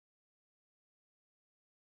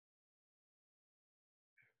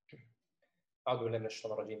أعوذ بالله من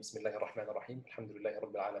الشيطان الرجيم بسم الله الرحمن الرحيم الحمد لله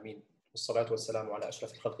رب العالمين والصلاة والسلام على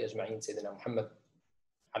أشرف الخلق أجمعين سيدنا محمد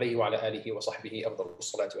عليه وعلى آله وصحبه أفضل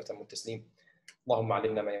الصلاة وأتم التسليم. اللهم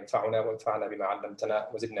علمنا ما ينفعنا وانفعنا بما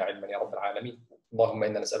علمتنا وزدنا علما يا رب العالمين. اللهم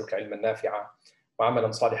إنا نسألك علما نافعا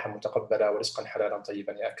وعملا صالحا متقبلا ورزقا حلالا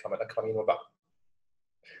طيبا يا أكرم الأكرمين وبعد.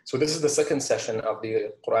 So this is the second session of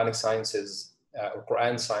the Quranic Sciences or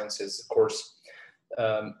Quran Sciences course.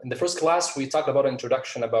 In the first class, we talked about an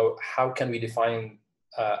introduction about how can we define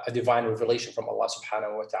a divine revelation from Allah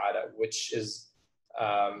subhanahu wa ta'ala, which is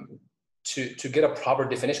to get a proper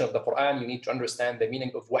definition of the Quran, you need to understand the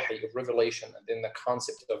meaning of wahy, of revelation, and then the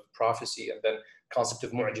concept of prophecy, and then concept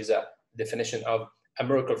of mu'jiza, definition of a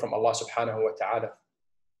miracle from Allah subhanahu wa ta'ala,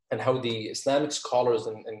 and how the Islamic scholars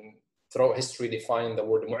and throughout history define the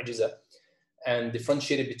word mu'jiza and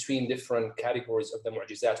differentiated between different categories of the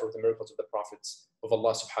mu'jizat or the miracles of the prophets of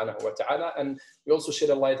Allah subhanahu wa ta'ala. And we also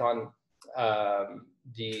shed a light on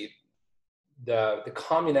the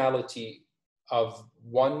communality of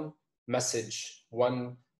one message,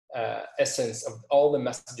 one essence of all the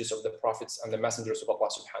messages of the prophets and the messengers of Allah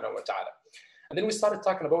subhanahu wa ta'ala. And then we started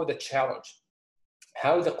talking about the challenge,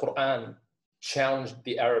 how the Quran challenged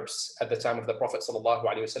the Arabs at the time of the Prophet sallallahu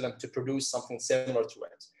alaihi wasallam to produce something similar to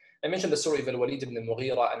it. I mentioned the story of Al-Walid ibn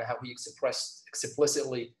al-Mughira and how he expressed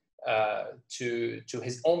explicitly to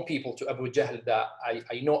his own people, to Abu Jahl, that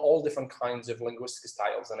I know all different kinds of linguistic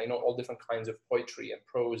styles and I know all different kinds of poetry and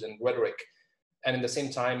prose and rhetoric. And in the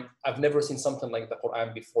same time, I've never seen something like the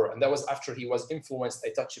Quran before. And that was after he was influenced,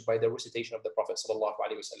 I touched it, by the recitation of the Prophet sallallahu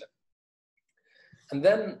alaihi wasallam. And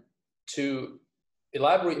then to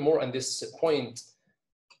elaborate more on this point,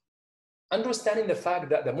 understanding the fact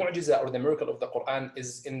that the mu'jiza or the miracle of the Quran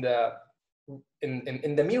is in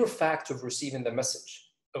the mere fact of receiving the message,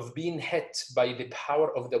 of being hit by the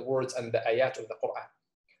power of the words and the ayat of the Quran.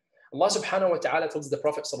 Allah subhanahu wa ta'ala tells the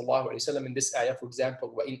Prophet sallallahu alayhi wa sallam in this ayah, for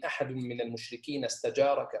example, وَإِنْ أَحَدٌ مِّنَ الْمُشْرِكِينَ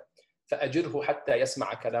اسْتَجَارَكَ فَأَجِرْهُ حَتَّى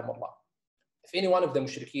يَسْمَعَ كَلَامَ اللَّهِ. If any one of the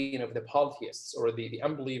mushrikeen, of the polytheists or the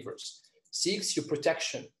unbelievers, seeks your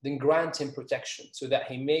protection, then grant him protection so that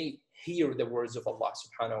he may hear the words of Allah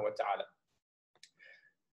subhanahu wa ta'ala.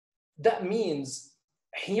 That means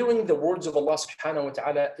hearing the words of Allah subhanahu wa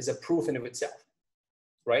ta'ala is a proof in of itself,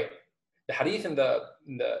 right? The hadith in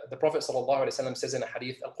the Prophet sallallahu alaihi wasallam says in a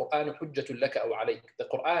hadith, Al-Quran hujjatun laka aw alayk. The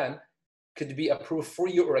Quran could be a proof for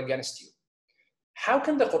you or against you. How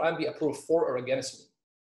can the Quran be a proof for or against me?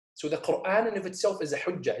 So the Quran in of itself is a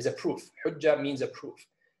hujjah, is a proof. Hujjah means a proof.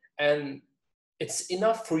 And it's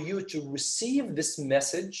enough for you to receive this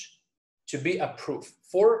message to be a proof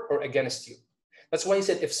for or against you. That's why he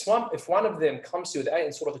said, if one of them comes to you, the ayah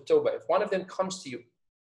in Surah At-Tawbah, if one of them comes to you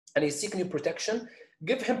and he's seeking you protection,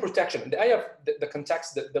 give him protection. The ayah, the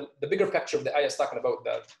context, the bigger picture of the ayah is talking about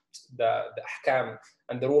the ahkam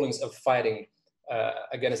and the rulings of fighting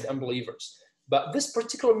against the unbelievers. But this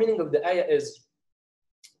particular meaning of the ayah is,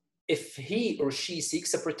 if he or she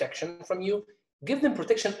seeks a protection from you, give them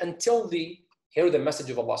protection until they hear the message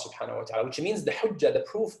of Allah subhanahu wa ta'ala, which means the hujjah, the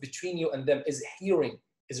proof between you and them, is hearing,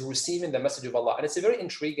 is receiving the message of Allah. And it's a very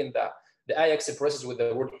intriguing that the ayah expresses with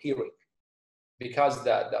the word hearing, because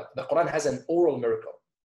the Quran has an oral miracle.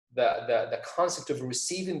 The concept of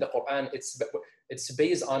receiving the Quran, it's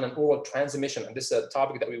based on an oral transmission. And this is a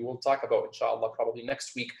topic that we will talk about, inshallah, probably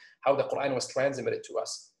next week, how the Quran was transmitted to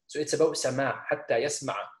us. So it's about sama' hatta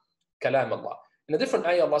yasma' kalam Allah. In a different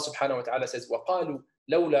ayah, Allah subhanahu wa ta'ala says, وَقَالُوا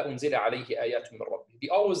لَوْلَا أُنزِلَ عَلَيْهِ آيَاتٌ مِّن رَبِّهِ. They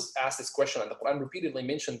always ask this question, and the Quran repeatedly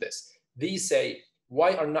mentioned this. They say,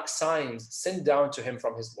 why are not signs sent down to him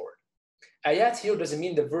from his Lord? Ayat here doesn't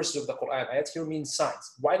mean the verses of the Quran. Ayat here means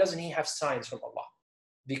signs. Why doesn't he have signs from Allah?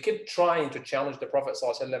 They kept trying to challenge the Prophet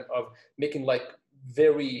ﷺ of making like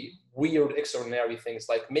very weird, extraordinary things,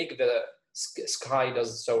 like make the sky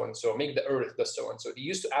does so and so, make the earth does so and so. They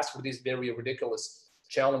used to ask for these very ridiculous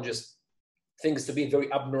challenges, things to be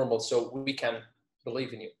very abnormal, so we can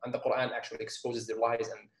believe in you. And the Quran actually exposes their lies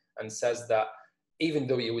and says that even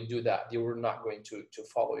though you would do that, you were not going to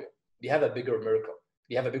follow you. You have a bigger miracle.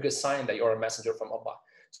 You have a bigger sign that you are a messenger from Allah.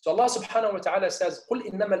 So Allah subhanahu wa ta'ala says, قُلْ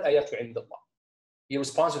إِنَّمَا الْآيَاتُ عِنْدَ اللَّهِ. He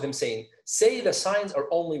responds to them saying, say the signs are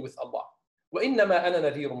only with Allah. وَإِنَّمَا أَنَا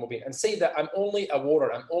نَذِيرٌ مُبِينٌ. And say that I'm only a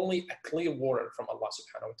warner, I'm only a clear warner from Allah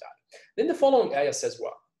subhanahu wa ta'ala. Then the following ayah says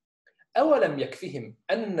what? أَوَلَمْ يَكْفِهِمْ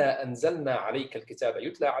أَنَّا أَنزَلْنَا عَلَيْكَ الْكِتَابَ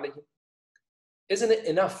يُتْلَى عَلَيْهِمْ. Isn't it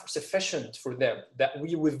enough, sufficient for them that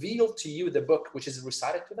we reveal to you the book which is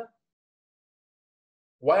recited to them?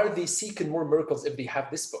 Why are they seeking more miracles if they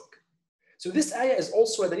have this book? So this ayah is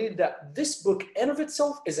also a dalil that this book in of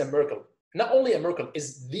itself is a miracle. Not only a miracle,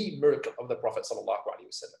 is the miracle of the Prophet sallallahu alaihi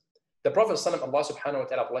wasallam. The Prophet ﷺ, Allah subhanahu wa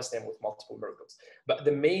ta'ala blessed him with multiple miracles. But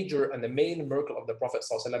the major and the main miracle of the Prophet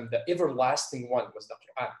ﷺ, the everlasting one, was the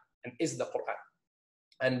Quran and is the Quran.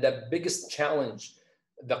 And the biggest challenge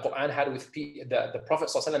the Quran had with the Prophet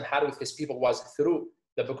ﷺ had with his people was through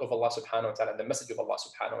the book of Allah subhanahu wa ta'ala, the message of Allah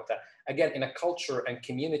subhanahu wa ta'ala. Again, in a culture and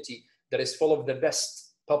community that is full of the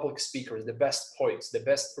best public speakers, the best poets, the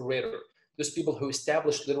best orator, those people who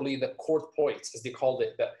established literally the court poets, as they called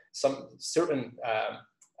it, some certain,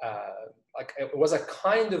 like it was a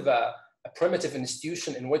kind of a primitive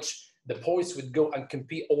institution in which the poets would go and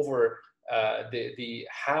compete over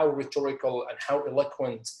how rhetorical and how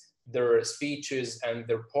eloquent their speeches and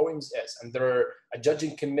their poems is, and there are a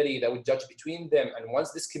judging committee that would judge between them. And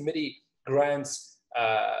once this committee grants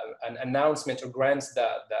an announcement or grants the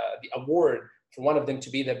award for one of them to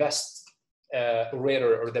be the best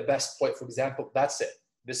orator or the best poet, for example, that's it.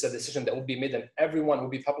 This is a decision that will be made and everyone will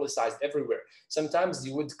be publicized everywhere. Sometimes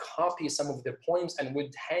you would copy some of their poems and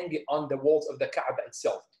would hang it on the walls of the Kaaba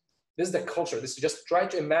itself. This is the culture. This is just try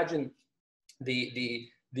to imagine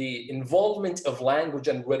the involvement of language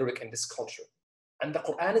and rhetoric in this culture. And the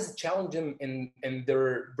Quran is challenging in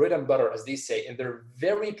their bread and butter, as they say, in their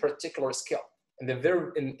very particular skill, in their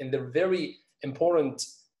very important,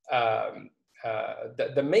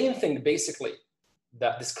 the main thing basically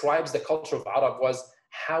that describes the culture of Arab was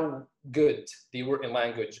how good they were in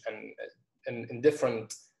language and in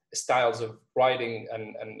different styles of writing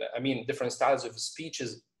and I mean different styles of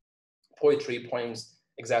speeches, poetry, poems,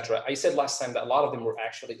 etc. I said last time that a lot of them were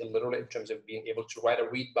actually illiterate in terms of being able to write or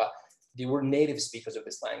read, but they were native speakers of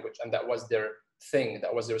this language, and that was their thing,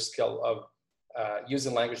 that was their skill of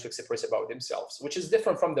using language to express about themselves, which is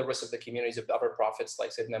different from the rest of the communities of the other prophets like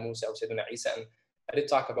Sayyidina Musa or Sayyidina Isa. And I did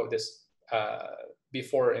talk about this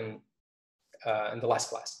before in the last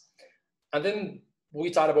class. And then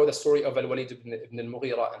we talked about the story of Al-Walid ibn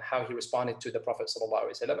al-Mughira and how he responded to the Prophet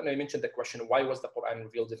ﷺ. And I mentioned the question, why was the Quran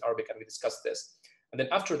revealed in Arabic? And we discussed this. And then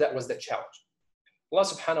after that was the challenge. Allah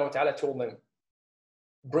subhanahu wa ta'ala told them,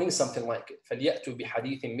 bring something like it. فَلْيَأْتُوا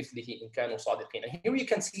بِحَدِيثٍ مِثْلِهِ إِنْ كَانُوا صَادِقِينَ. And here you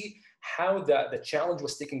can see how the challenge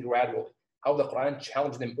was taken gradually, how the Quran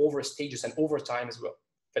challenged them over stages and over time as well.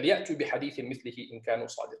 فَلْيَأْتُوا بِحَدِيثٍ مِثْلِهِ إِنْ كَانُوا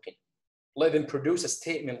صَادِقِينَ. Let them produce a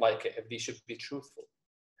statement like it if they should be truthful.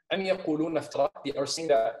 أَمْ يَقُولُونَ افتراء. They are saying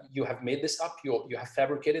that you have made this up, you have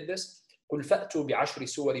fabricated this. قُلْ فَأْتُوا بِعَشْرِ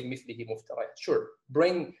سُوَرٍ مِثْلِهِ مُفْتَرَيَاتٍ. Sure,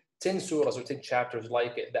 bring 10 surahs or 10 chapters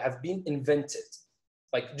like it that have been invented.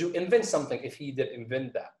 Like, do invent something if he did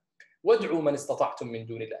invent that. وَادْعُوا مَنِ اسْتَطَعْتُم مِّن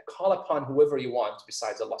دُونِ اللَّهِ. Call upon whoever you want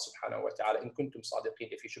besides Allah subhanahu wa ta'ala in kuntum صادقين,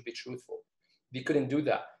 if you should be truthful. They couldn't do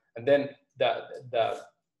that. And then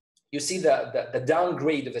you see the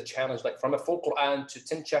downgrade of the challenge, like from a full Quran to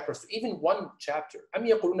 10 chapters to even one chapter. أَمْ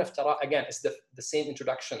يَقُولُونَ افتراء. Again, it's the same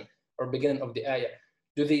introduction or beginning of the ayah.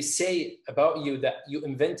 Do they say about you that you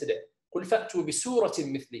invented it? قُلْ فَأْتُوا بِسُورَةٍ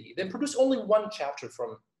مِثْلِهِ. Then produce only one chapter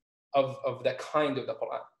of the kind of the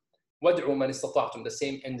Quran. وَادْعُوا مَنِ اسْتَطَعْتُم. The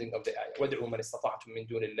same ending of the ayah. وَادْعُوا مَنِ اسْتَطَعْتُم مِّن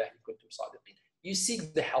دُونِ اللَّهِ كُنتُمْ صَادِقِينَ. You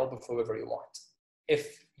seek the help of whoever you want,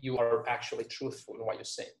 if you are actually truthful in what you're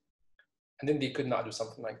saying. And then they could not do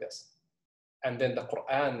something like this. And then the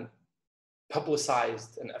Quran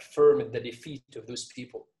publicized and affirmed the defeat of those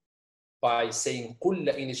people by saying, قُلْ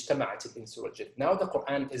لَإِنِ اجْتَمَعَتِ الْإِنسُ وَالْجِنُّ. Now the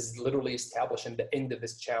Quran is literally establishing the end of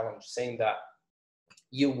this challenge, saying that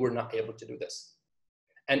you were not able to do this.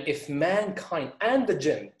 And if mankind and the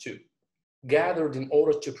jinn too gathered in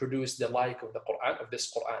order to produce the like of the Quran, of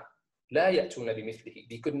this Quran, لا يأتون بمثله.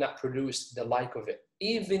 They could not produce the like of it,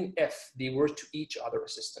 even if they were to each other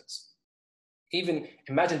assistance. Even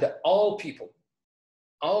imagine that all people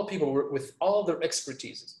were with all their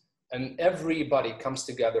expertises, and everybody comes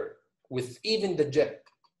together with even the jinn,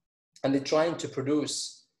 and they're trying to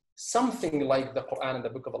produce something like the Quran and the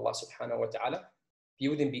book of Allah subhanahu wa ta'ala, you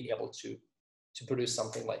wouldn't be able to produce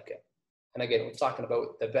something like it. And again, we're talking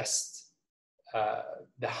about the best,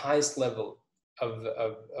 the highest level of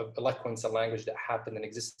eloquence and language that happened and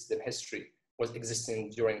existed in history was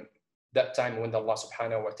existing during that time when Allah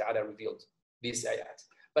subhanahu wa ta'ala revealed these ayat.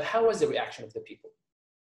 But how was the reaction of the people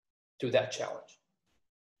to that challenge?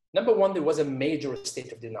 Number one, there was a major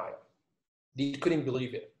state of denial. They couldn't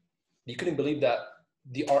believe it. They couldn't believe that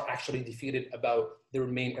they are actually defeated about their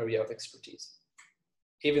main area of expertise.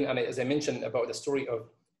 Even, and as I mentioned about the story of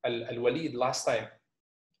Al-Walid last time,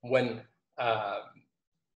 when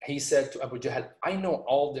he said to Abu Jahl, I know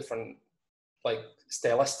all different like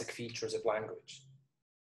stylistic features of language,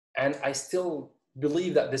 and I still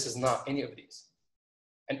believe that this is not any of these.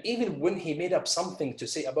 And even when he made up something to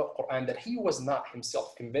say about Quran that he was not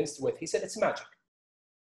himself convinced with, he said it's magic,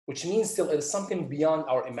 which means still it is something beyond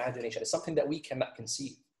our imagination. It's something that we cannot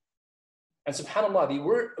conceive. And subhanAllah, they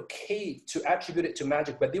were okay to attribute it to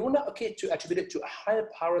magic, but they were not okay to attribute it to a higher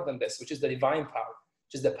power than this, which is the divine power,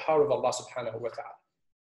 which is the power of Allah subhanahu wa ta'ala.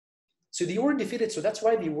 So they were defeated. So that's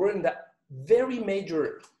why they were in that very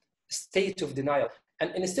major state of denial.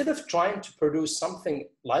 And instead of trying to produce something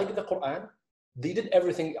like the Quran, they did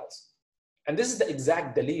everything else. And this is the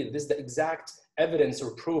exact dalil, this is the exact evidence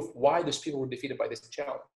or proof why those people were defeated by this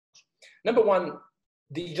challenge. Number one,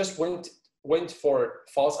 they just went for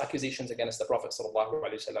false accusations against the Prophet sallallahu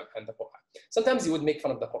alaihi wasallam and the Quran. Sometimes he would make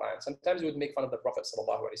fun of the Quran. Sometimes he would make fun of the Prophet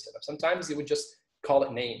sallallahu alaihi wasallam. Sometimes he would just call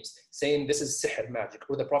it names, saying this is sihr, magic,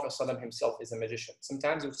 or the Prophet sallallahu himself is a magician.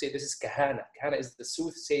 Sometimes he would say this is kahana. Kahana is the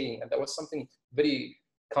soothsaying, and that was something very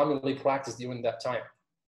commonly practiced during that time.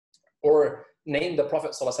 Or name the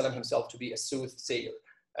Prophet ﷺ himself to be a soothsayer.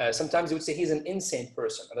 Sometimes they would say he's an insane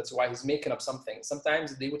person, and that's why he's making up something.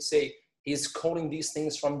 Sometimes they would say he's quoting these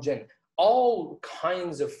things from jinn. All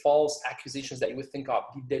kinds of false accusations that you would think of,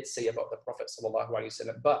 he did say about the Prophet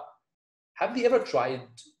ﷺ. But have they ever tried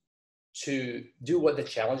to do what the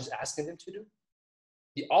challenge is asking them to do?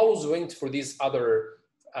 They always went for these other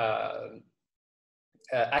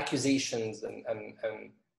accusations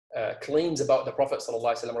and claims about the Prophet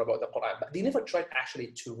ﷺ or about the Quran, but they never tried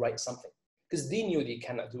actually to write something because they knew they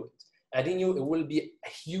cannot do it. And they knew it will be a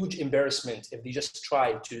huge embarrassment if they just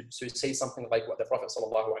tried to say something like what the Prophet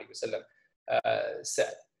ﷺ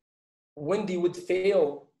said. When they would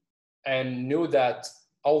fail and knew that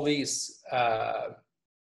all these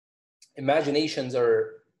imaginations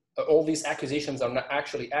or all these accusations are not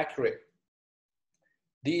actually accurate,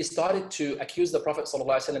 they started to accuse the Prophet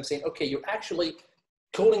ﷺ, saying, okay, you're actually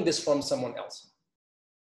quoting this from someone else.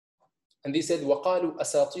 And they said, وَقَالُوا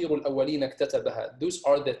أَسَاطِيرُ الْأَوَّلِينَ اكْتَتَبَهَا. Those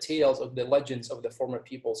are the tales of the legends of the former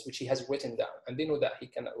peoples, which he has written down. And they know that he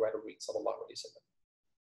cannot write or read, sallallahu alayhi wa sallam.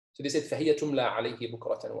 So they said, فَهِيَ تُمْلَى عَلَيْهِ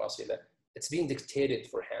بُكْرَةً وَأَصِيلًا. It's being dictated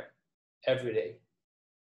for him every day,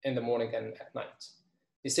 in the morning and at night.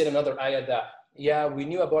 They said another ayah that, yeah, we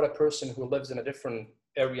knew about a person who lives in a different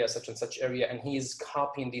area, such and such area, and he's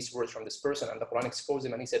copying these words from this person. And the Quran exposed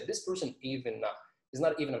him, and he said, this person he's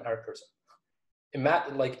not even an Arab person.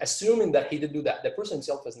 Like assuming that he did do that. The person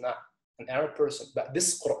himself is not an Arab person, but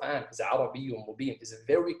this Quran is Arabiyyun Mubin, is a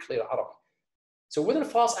very clear Arabic. So whether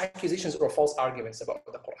false accusations or false arguments about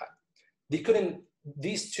the Quran,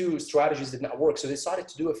 these two strategies did not work. So they started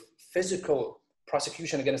to do a physical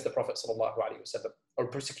prosecution against the Prophet sallallahu alaihi wasallam, or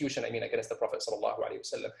persecution, against the Prophet sallallahu alaihi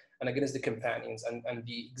wasallam, and against the companions, and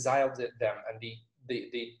they exiled them, and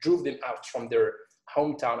they drove them out from their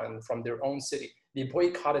hometown and from their own city. They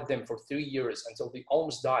boycotted them for 3 years until they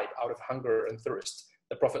almost died out of hunger and thirst.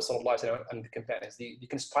 The Prophet ﷺ and the companions, they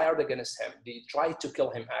conspired against him. They tried to kill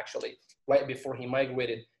him actually, right before he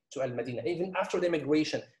migrated to Al-Madinah. Even after the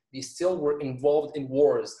migration, they still were involved in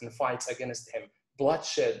wars and fights against him.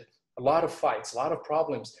 Bloodshed, a lot of fights, a lot of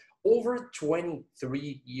problems. Over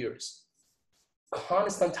 23 years.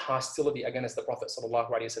 Constant hostility against the Prophet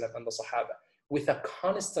ﷺ and the Sahaba, with a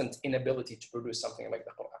constant inability to produce something like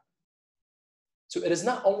the Quran. So it is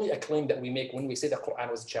not only a claim that we make when we say the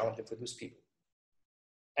Quran was challenging for those people.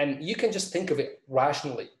 And you can just think of it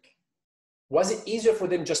rationally. Was it easier for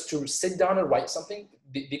them just to sit down and write something?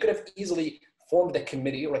 They could have easily formed a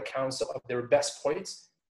committee or a council of their best poets,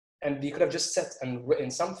 and they could have just sat and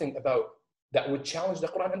written something about that would challenge the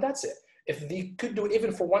Quran, and that's it. If they could do it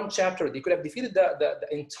even for one chapter, they could have defeated the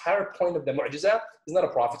entire point of the mu'jizah. He's not a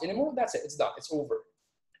prophet anymore. That's it. It's done. It's over.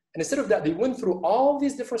 And instead of that, they went through all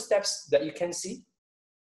these different steps that you can see.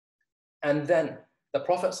 And then the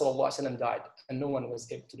Prophet ﷺ died, and no one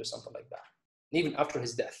was able to do something like that. And even after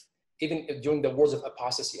his death, even during the wars of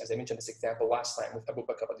apostasy, as I mentioned this example last time with Abu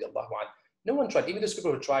Bakr radiallahu anhu, no one tried. Even those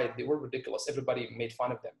people who tried, they were ridiculous. Everybody made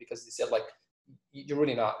fun of them because they said, like, you're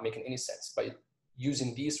really not making any sense by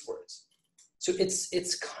using these words. So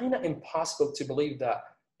it's kind of impossible to believe that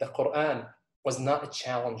the Quran was not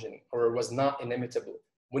challenging or was not inimitable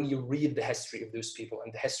when you read the history of those people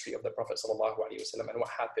and the history of the Prophet ﷺ and what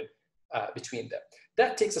happened between them.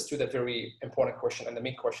 That takes us to the very important question and the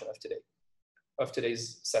main question of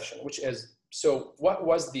today's session, which is, so what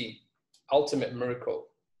was the ultimate miracle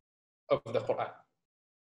of the Quran?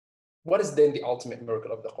 What is then the ultimate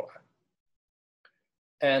miracle of the Quran?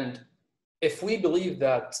 And if we believe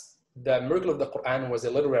that the miracle of the Quran was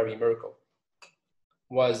a literary miracle,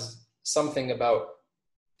 was something about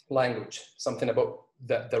language, something about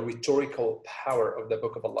the rhetorical power of the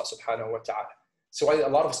book of Allah subhanahu wa ta'ala. So a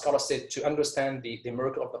lot of scholars say to understand the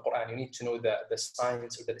miracle of the Quran, you need to know the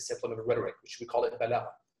science or the discipline of rhetoric, which we call it balagha.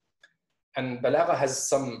 And balagha has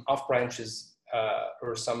some off branches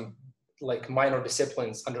or some like minor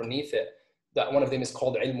disciplines underneath it. That one of them is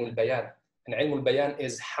called ilmul bayan. And ilm al-bayan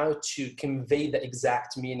is how to convey the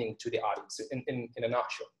exact meaning to the audience in a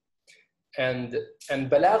nutshell. And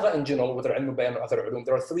balagha in general, whether ilm al-bayan or other ulum,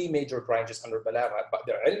 there are three major branches under balagha, but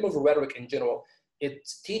the ilm of rhetoric in general, it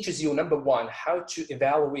teaches you, number one, how to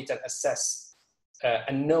evaluate and assess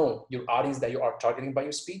and know your audience that you are targeting by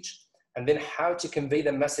your speech, and then how to convey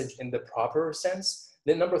the message in the proper sense.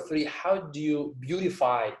 Then number three, how do you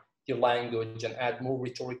beautify your language and add more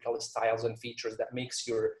rhetorical styles and features that makes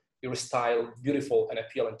your style beautiful and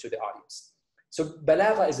appealing to the audience. So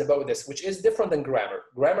balagha is about this, which is different than grammar.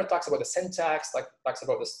 Grammar talks about the syntax, talks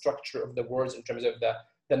about the structure of the words in terms of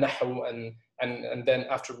the nahu, and then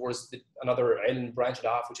afterwards another ilm branched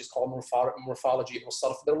off, which is called morphology or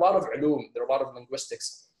sarf. There are a lot of ulum, there are a lot of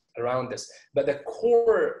linguistics around this. But the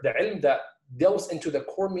core, the ilm that delves into the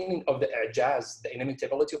core meaning of the i'jaz, the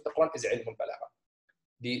inimitability of the Quran, is ilm al-balagha,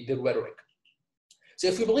 the rhetoric. So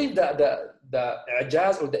if we believe that the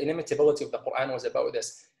i'jaz or the inimitability of the Quran was about this,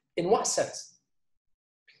 in what sense?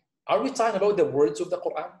 Are we talking about the words of the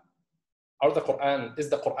Quran? Is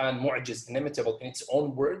the Quran mu'jiz, inimitable in its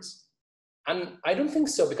own words? And I don't think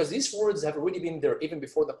so, because these words have already been there even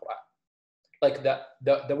before the Quran. Like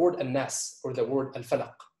the word an-nas, or the word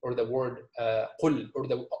al-falaq, or the word qul, or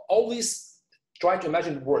all these, try to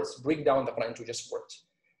imagine words, break down the Quran into just words.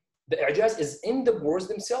 The i'jaz is in the words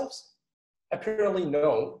themselves? Apparently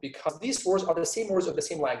no, because these words are the same words of the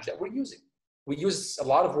same language that we're using. We use a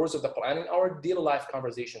lot of words of the Quran in our daily life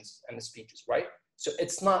conversations and speeches, right? So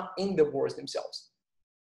it's not in the words themselves.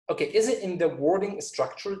 Okay, is it in the wording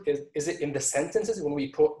structure? Is it in the sentences when we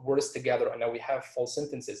put words together and now we have full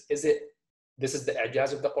sentences? This is the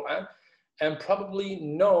i'jaz of the Quran? And probably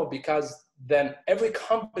no, because then every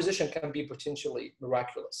composition can be potentially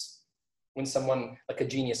miraculous. When someone like a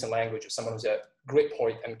genius in language, or someone who's a great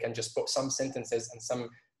poet and can just put some sentences and some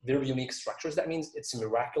very unique structures, that means it's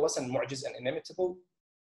miraculous and mu'jiz and inimitable?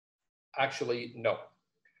 Actually, no.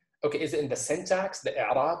 Okay, is it in the syntax, the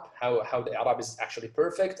i'rab, how the i'rab is actually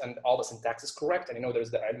perfect and all the syntax is correct? And you know, there's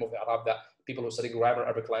the ilm of i'rab that people who study grammar,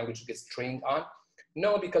 Arabic language gets trained on.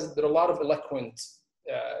 No, because there are a lot of eloquent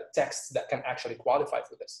texts that can actually qualify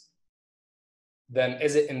for this. Then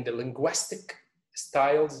is it in the linguistic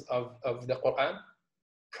styles of the Quran?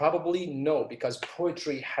 Probably no, because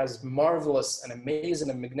poetry has marvelous and amazing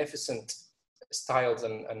and magnificent styles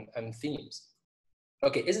and themes.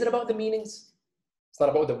 Okay, is it about the meanings? It's not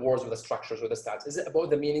about the words or the structures or the styles. Is it about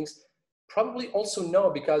the meanings? Probably also no,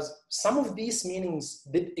 because some of these meanings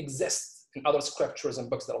did exist in other scriptures and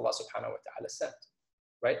books that Allah subhanahu wa ta'ala sent,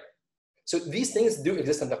 right? So these things do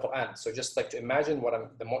exist in the Quran. So just like to imagine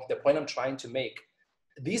the point I'm trying to make,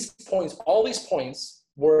 these points, all these points,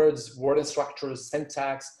 words, word and structures,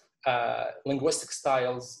 syntax, linguistic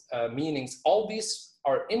styles, meanings, all these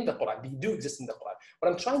are in the Quran. They do exist in the Quran. But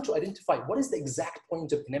I'm trying to identify what is the exact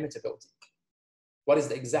point of inimitability. What is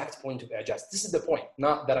the exact point of i'jaz? This is the point.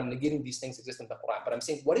 Not that I'm negating these things exist in the Quran, but I'm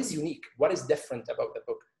saying what is unique, what is different about the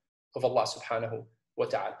book of Allah subhanahu wa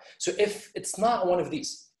ta'ala. So if it's not one of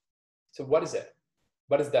these, so what is it?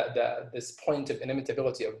 What is this point of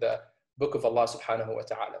inimitability of the book of Allah subhanahu wa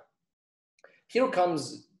ta'ala? Here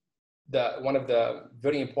comes one of the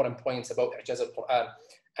very important points about i'jaz al-Quran,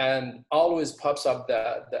 and always pops up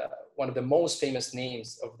one of the most famous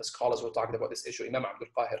names of the scholars who are talking about this issue, Imam Abdul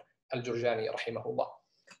Qahir al-Jurjani, rahimahullah,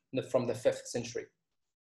 from the 5th century.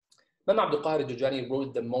 Imam Abdul Qahir al-Jurjani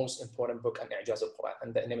wrote the most important book on i'jaz al-Quran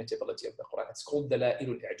and the inimitability of the Quran. It's called Dalail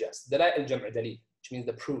al-i'jaz. Dalail al-jam'a dalil, which means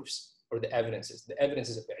the proofs or the evidences of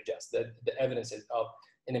i'jaz, the evidences of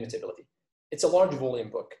inimitability. It's a large volume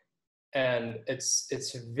book, and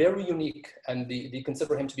it's very unique, and they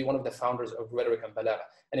consider him to be one of the founders of rhetoric and balagha.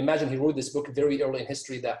 And imagine he wrote this book very early in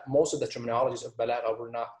history that most of the terminologies of balagha were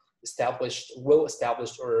not well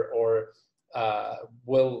established or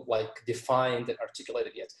well defined and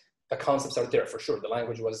articulated yet. The concepts are there for sure. The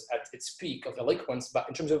language was at its peak of eloquence, but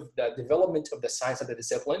in terms of the development of the science of the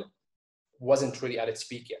discipline, wasn't really at its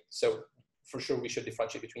peak yet. So for sure, we should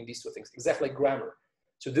differentiate between these two things. Exactly like grammar.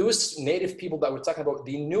 So those native people that we're talking about,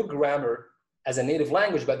 they knew grammar as a native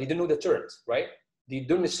language, but they didn't know the terms, right? They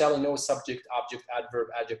don't necessarily know subject, object, adverb,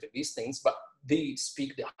 adjective, these things, but they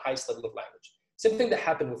speak the highest level of language. Same thing that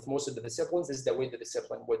happened with most of the disciplines. This is the way the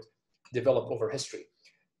discipline would develop over history.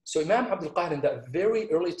 So Imam Abdul Qahir, in that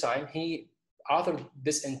very early time, he authored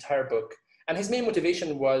this entire book. And his main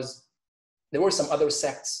motivation was, there were some other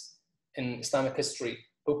sects in Islamic history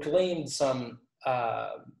who claimed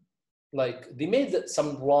they made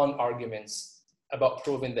some wrong arguments about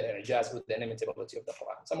proving the i'jaz with the inimitability of the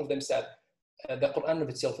Quran. Some of them said the Quran of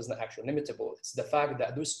itself is not actually inimitable. It's the fact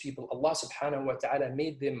that those people, Allah subhanahu wa ta'ala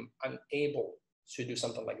made them unable to do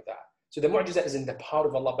something like that. So the mu'jiza is in the power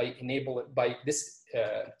of Allah by enabling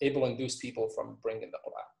those people from bringing the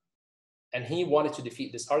Quran. And he wanted to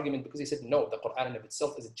defeat this argument because he said, no, the Quran in of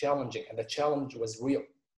itself is challenging, and the challenge was real.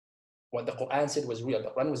 What the Quran said was real. The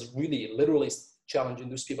Quran was really, literally challenging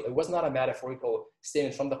those people. It was not a metaphorical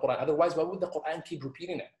statement from the Quran. Otherwise, why would the Quran keep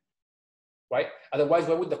repeating it? Right? Otherwise,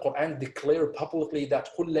 why would the Quran declare publicly that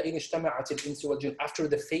after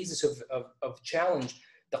the phases of challenge,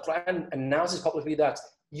 the Quran announces publicly that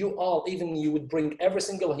you all, even you would bring every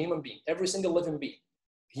single human being, every single living being,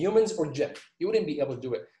 humans or jinn, you wouldn't be able to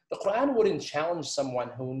do it. The Quran wouldn't challenge someone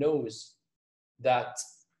who knows that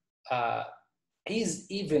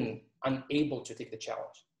he's even unable to take the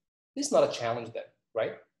challenge. This is not a challenge then,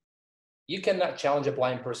 right? You cannot challenge a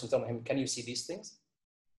blind person, telling him, can you see these things?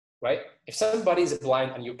 Right? If somebody is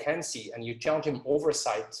blind and you can see, and you challenge him over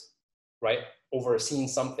sight, right? Over seeing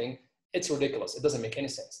something, it's ridiculous. It doesn't make any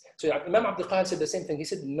sense. So Imam Abdul Qahir said the same thing. He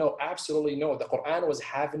said, no, absolutely no. The Quran was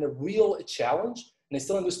having a real challenge, and he's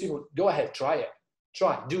telling those people, go ahead, try it.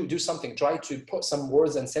 Try, do something. Try to put some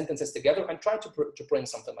words and sentences together and try to bring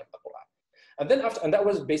something like the Quran. And then and that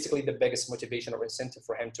was basically the biggest motivation or incentive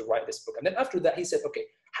for him to write this book. And then after that, he said, okay,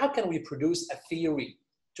 how can we produce a theory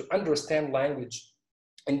to understand language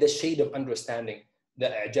in the shade of understanding the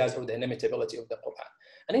i'jaz or the inimitability of the Quran?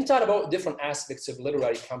 And he taught about different aspects of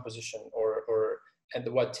literary composition and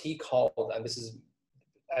what he called, and this is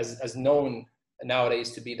as known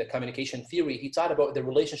nowadays to be the communication theory. He taught about the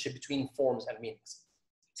relationship between forms and meanings.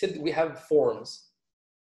 He said we have forms,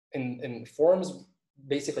 and forms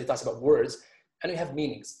basically talks about words, and we have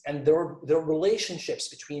meanings, and there are relationships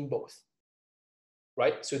between both,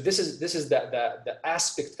 right? So this is the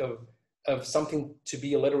aspect of something to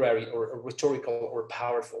be literary or rhetorical or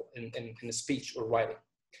powerful in speech or writing.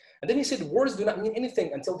 And then he said words do not mean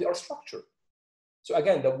anything until they are structured. So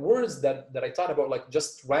again, the words that I taught about, like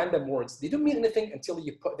just random words, they don't mean anything until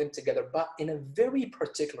you put them together, but in a very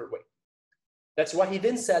particular way. That's why he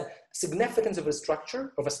then said significance of a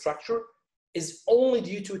structure is only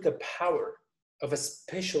due to the power of a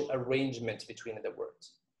special arrangement between the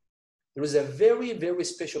words. There is a very, very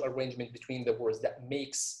special arrangement between the words that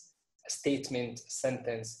makes a statement, a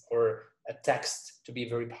sentence, or a text to be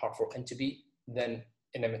very powerful and to be then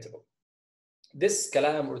inimitable. This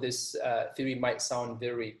kalam or this theory might sound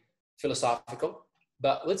very philosophical,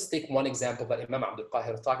 but let's take one example that Imam Abdul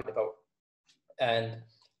Qahir talked about and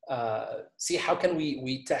see how can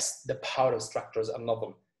we test the power of structures and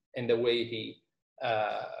nadm in the way he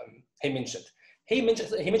mentioned. He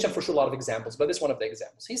mentioned for sure a lot of examples, but this is one of the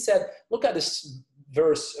examples. He said, look at this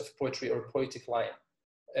verse of poetry or poetic line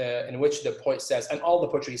in which the poet says, and all the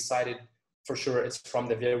poetry is cited for sure, it's from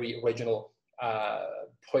the very original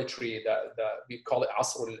poetry that we call it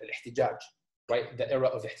Asr al-Ihtijaj, right? The era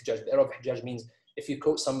of Ihtijaj. The era of Ihtijaj means if you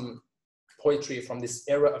quote some poetry from this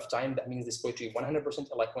era of time, that means this poetry 100%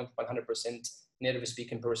 eloquent, 100% native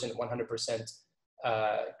speaking person, 100%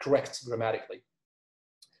 correct grammatically.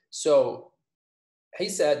 So he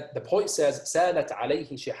said, the poet says, سالت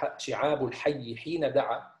عليه شعاب الحي حين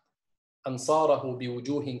دعا أنصاره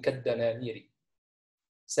بوجوه كالدنانير.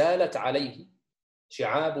 سالت عليه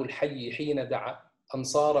شعاب الحي حين دعا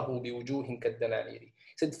أنصاره بوجوه كالدنانير.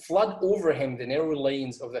 He said, flood over him the narrow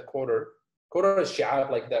lanes of the quarter. Quarter is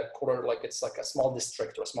shi'ab, like the quarter, like it's like a small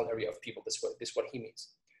district or a small area of people. This is what he means.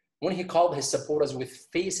 When he called his supporters with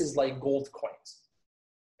faces like gold coins.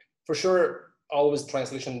 For sure, always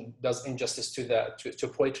translation does injustice to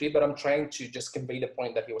poetry, but I'm trying to just convey the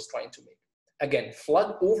point that he was trying to make. Again,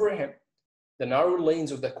 flood over him the narrow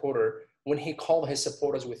lanes of the quarter when he called his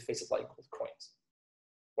supporters with faces like gold coins.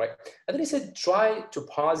 Right? And then he said, try to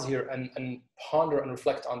pause here and ponder and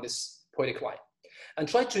reflect on this poetic line. And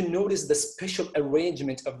try to notice the special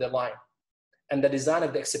arrangement of the line and the design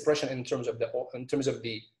of the expression in terms of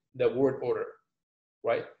the word order,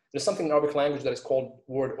 right? There's something in Arabic language that is called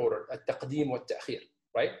word order, at-taqdeem wa at-ta'khir,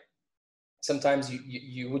 right? Sometimes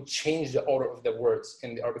you would change the order of the words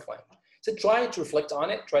in the Arabic language. So try to reflect on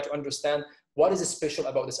it, try to understand what is special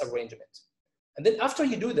about this arrangement. And then after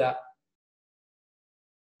you do that,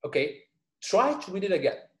 okay, try to read it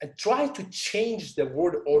again and try to change the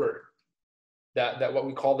word order. That what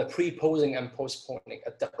we call the preposing and postponing,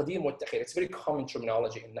 at-taqdeem wa at-ta'khir. It's very common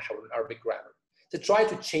terminology in Nahw and Arabic grammar. So try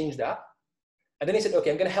to change that. And then he said,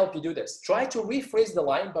 okay, I'm going to help you do this. Try to rephrase the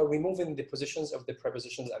line by removing the positions of the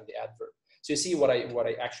prepositions and the adverb. So you see what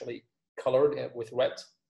I actually colored with red.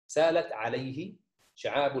 سالت عليه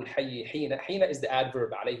شعاب الحي حين. حين is the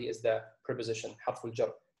adverb, عليه is the preposition, حرف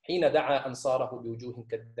الجر. حين دعا أنصاره بوجوه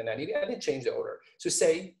كالدنانير. And then change the order. So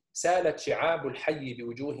say, سالت شعاب الحي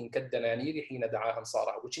بوجوه كالدنانير حين دعا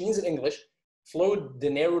أنصاره, which means in English, flowed the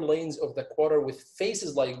narrow lanes of the quarter with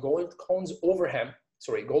faces like gold coins over him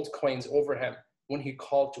when he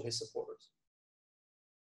called to his supporters.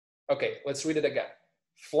 Okay, let's read it again.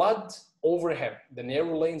 Flood over him the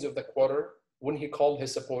narrow lanes of the quarter when he called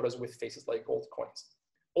his supporters with faces like gold coins.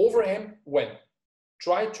 Over him when?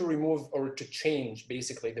 Try to remove or to change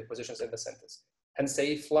basically the positions in the sentence and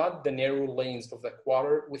say flood the narrow lanes of the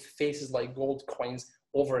quarter with faces like gold coins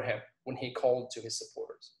over him when he called to his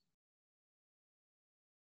supporters.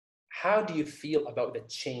 How do you feel about the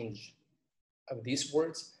change of these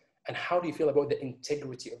words, and how do you feel about the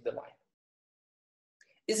integrity of the line?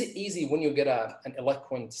 Is it easy when you get an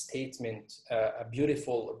eloquent statement, a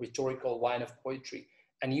beautiful rhetorical line of poetry,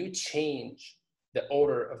 and you change the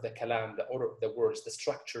order of the kalam, the order of the words, the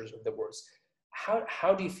structures of the words?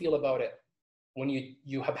 How do you feel about it when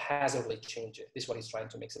you haphazardly change it? This is what he's trying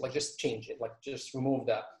to make it. Like just change it, like just remove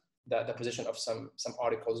the position of some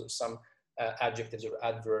articles or some adjectives or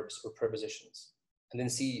adverbs or prepositions, and then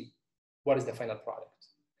see what is the final product.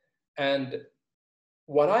 And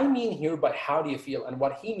what I mean here by how do you feel, and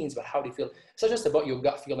what he means by how do you feel, it's not just about your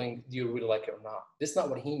gut feeling, do you really like it or not? This is not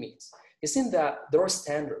what he means. It's in that there are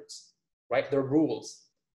standards, right? There are rules.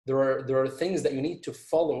 There are things that you need to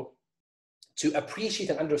follow to appreciate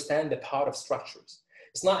and understand the power of structures.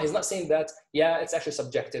 He's not saying that, yeah, it's actually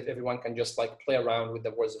subjective. Everyone can just like play around with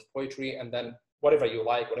the words of poetry, and then whatever you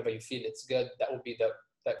like, whatever you feel it's good, that will be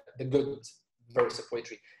the good verse of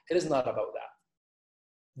poetry. It is not about that.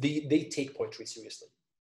 They take poetry seriously.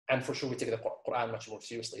 And for sure, we take the Quran much more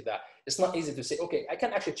seriously. That it's not easy to say, okay, I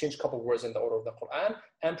can actually change a couple of words in the order of the Quran,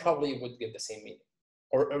 and probably it would give the same meaning.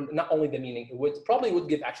 Or not only the meaning, it would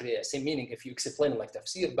give actually the same meaning if you explain it like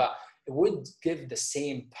tafsir, but it would give the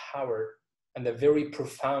same power and the very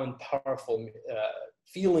profound, powerful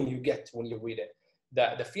feeling you get when you read it.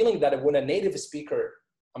 The feeling that when a native speaker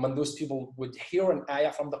among those people would hear an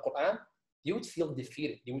ayah from the Quran, you would feel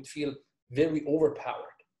defeated. You would feel very overpowered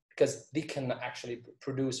because they can actually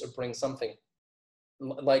produce or bring something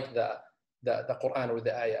like the Quran or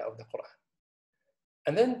the ayah of the Quran.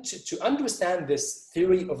 And then to understand this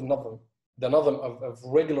theory of nadam, the nadam of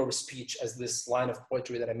regular speech as this line of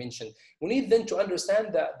poetry that I mentioned, we need then to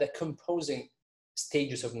understand the composing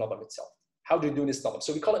stages of nadam itself. How do you do this nadam?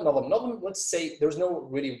 So we call it nadam. Nadam, let's say there's no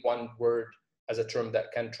really one word as a term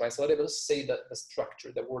that can translate it. Let's say the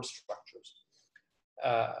structure, the word structures.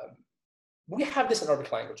 We have this in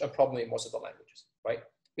Arabic language and probably in most of the languages, right?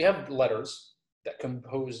 We have letters that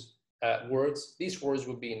compose words. These words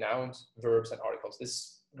would be nouns, verbs, and articles. This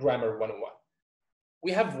is grammar 101.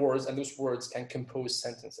 We have words, and those words can compose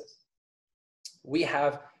sentences. We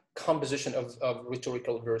have composition of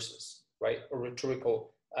rhetorical verses, right? Or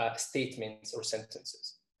rhetorical statements or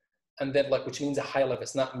sentences. And then, like, which means a high level.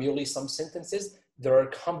 It's not merely some sentences. There are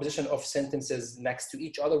composition of sentences next to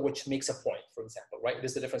each other, which makes a point, for example, right?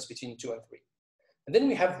 This is the difference between 2 and 3. And then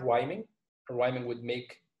we have rhyming. Rhyming would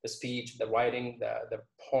make the speech, the writing, the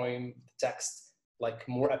poem, the text, like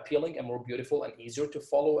more appealing and more beautiful and easier to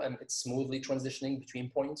follow, and it's smoothly transitioning between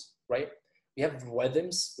points, right? We have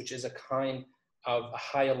rhythms, which is a kind of a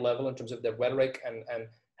higher level in terms of the rhetoric and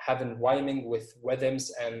having rhyming with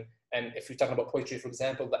rhythms. And if you're talking about poetry, for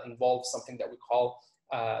example, that involves something that we call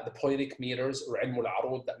the poetic meters or ilm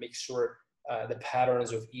al-arud, that makes sure the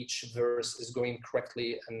patterns of each verse is going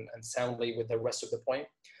correctly and soundly with the rest of the poem.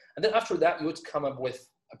 And then after that, you would come up with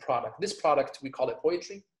a product. This product, we call it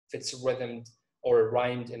poetry. If it's rhythmed or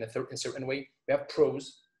rhymed in a certain way. We have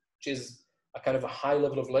prose, which is a kind of a high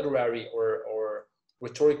level of literary or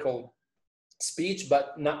rhetorical speech,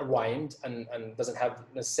 but not rhymed and doesn't have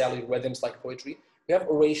necessarily rhythms like poetry. We have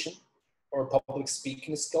oration or public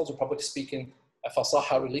speaking skills or public speaking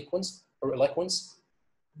fasaha or eloquence.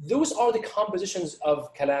 Those are the compositions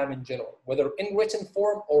of kalam in general, whether in written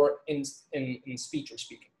form or in speech or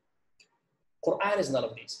speaking. Quran is none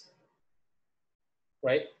of these,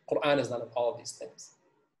 right? Quran is none of all of these things.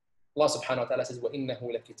 Allah subhanahu wa ta'ala says, وَإِنَّهُ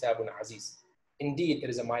لَكِتَابٌ عَزِيزٌ. Indeed, it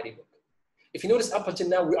is a mighty book. If you notice, up until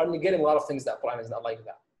now, we are negating a lot of things that Quran is not like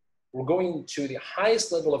that. We're going to the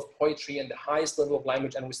highest level of poetry and the highest level of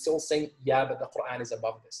language, and we're still saying, yeah, but the Quran is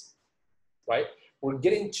above this, right? We're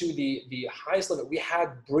getting to the highest level. We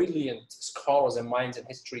had brilliant scholars and minds in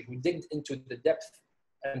history who digged into the depth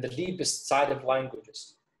and the deepest side of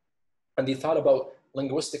languages. And they thought about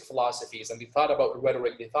linguistic philosophies, and they thought about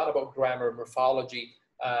rhetoric, they thought about grammar, morphology,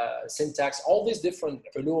 syntax, all these different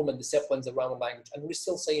ulum and disciplines around the language. And we're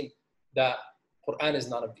still saying that Quran is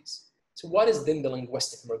none of these. So what is then the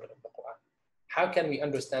linguistic miracle of the Quran? How can we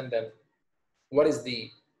understand them? What is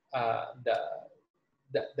the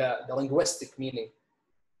linguistic meaning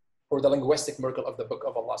or the linguistic miracle of the book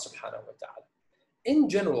of Allah subhanahu wa ta'ala? in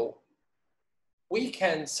general, we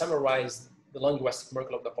can summarize the linguistic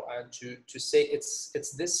miracle of the Quran to say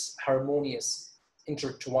it's this harmonious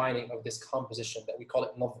intertwining of this composition that we call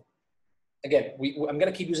it nazm. Again, I'm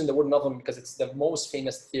going to keep using the word nazm because it's the most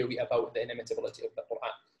famous theory about the inimitability of the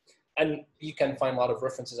Quran. And you can find a lot of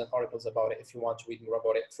references and articles about it if you want to read more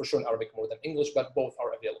about it, for sure in Arabic more than English, but both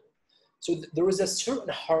are available. So there is a certain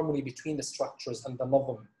harmony between the structures and the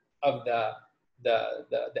nazm of the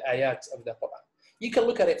ayat of the Quran. You can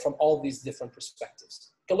look at it from all these different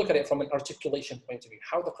perspectives. You can look at it from an articulation point of view,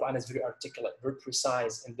 how the Quran is very articulate, very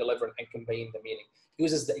precise in delivering and conveying the meaning. It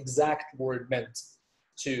uses the exact word meant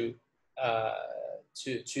to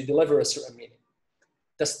deliver a certain meaning.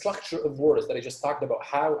 The structure of words that I just talked about,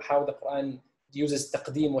 how the Quran uses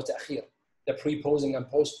taqdeem wa ta'khir, the preposing and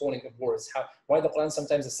postponing of words, why the Quran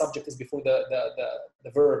sometimes the subject is before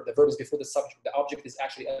the verb is before the subject, the object is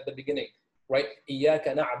actually at the beginning, right?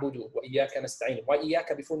 إِيَّاكَ نَعْبُدُ وَإِيَّاكَ نَسْتَعِينُ. Why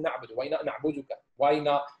إِيَّاكَ before نَعْبُدُ? Why not نَعْبُدُكَ? Why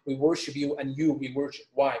not we worship you and you we worship?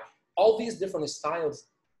 Why? All these different styles,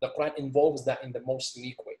 the Quran involves that in the most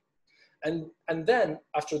unique way. And then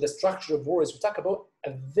after the structure of words, we talk about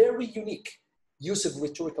a very unique use of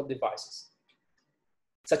rhetorical devices,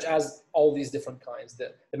 such as all these different kinds.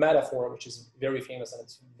 The metaphor, which is very famous and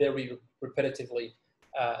it's very repetitively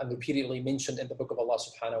and repeatedly mentioned in the book of Allah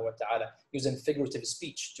subhanahu wa ta'ala, using figurative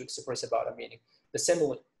speech to express about a meaning. The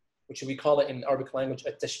simile, which we call it in Arabic language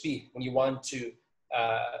at-tashbih, when you want to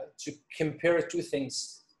compare two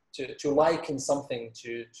things, to liken something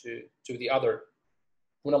to the other.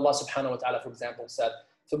 When Allah subhanahu wa ta'ala, for example, said,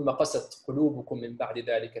 ثُمَّ قَسَتْ قُلُوبُكُم مِّن بَعْدِ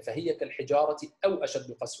ذَلِكَ فَهِيَ كَالْحِجَارَةِ أَوْ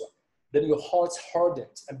أَشَدُّ قَسْوَةً. Then your hearts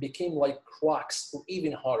hardened and became like rocks or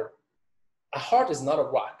even harder. A heart is not a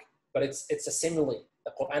rock, but it's a simile.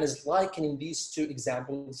 The Quran is likening these two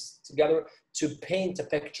examples together to paint a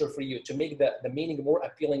picture for you, to make the meaning more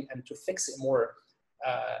appealing and to fix it more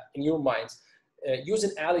in your minds.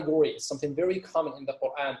 Using allegory is something very common in the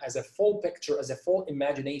Quran as a full picture, as a full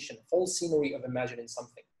imagination, full scenery of imagining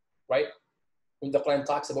something, right? When the Quran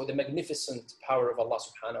talks about the magnificent power of Allah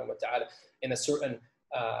subhanahu wa ta'ala in a certain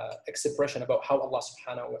expression about how Allah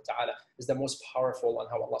subhanahu wa ta'ala is the most powerful and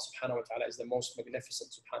how Allah subhanahu wa ta'ala is the most magnificent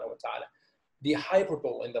subhanahu wa ta'ala. The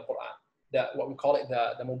hyperbole in the Quran, what we call it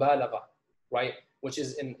the mubalagha, right? Which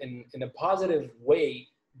is in a positive way,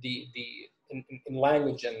 in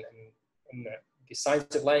language and the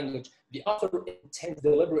science of language, the author intends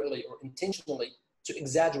deliberately or intentionally to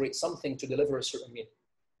exaggerate something to deliver a certain meaning.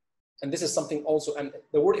 And this is something also, and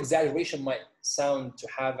the word exaggeration might sound to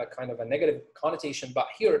have a kind of a negative connotation, but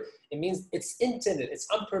here it means it's intended, it's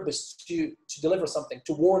on purpose to deliver something,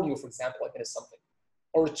 to warn you, for example, against something,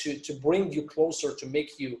 or to bring you closer, to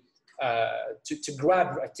make you, to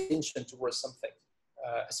grab your attention towards something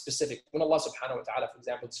specific. When Allah subhanahu wa ta'ala, for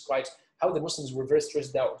example, describes how the Muslims were very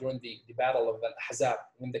stressed out during the battle of Al-Ahzab,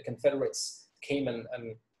 when the Confederates came and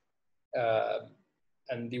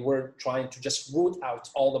they were trying to just root out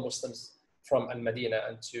all the Muslims from Al-Madinah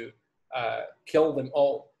and to kill them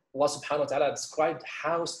all. Allah subhanahu wa ta'ala described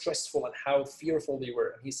how stressful and how fearful they were.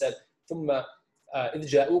 And he said, ثُمَّ إِذْ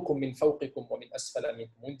جَاءُوكُم مِّن فَوْقِكُم وَمِنْ أَسْفَلَ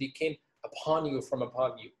مِنكُم. When they came upon you from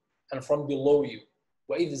above you and from below you.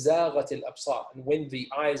 وَإِذْ زَاغَتِ الْأَبْصَارُ. And when the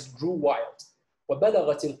eyes grew wild.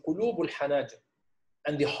 وَبَلَغَتِ الْقُلُوبُ الْحَنَاجِرَ.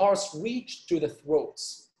 And the hearts reached to the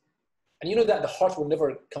throats. And you know that the heart will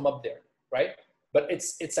never come up there, right? But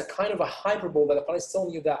it's a kind of a hyperbole that the Quran is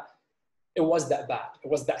telling you that it was that bad, it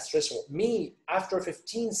was that stressful. Me, after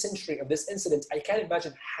 15th century of this incident, I can't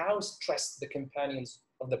imagine how stressed the companions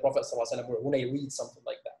of the Prophet ﷺ were when I read something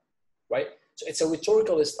like that, right? So it's a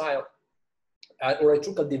rhetorical style, or a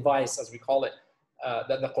rhetorical device, as we call it,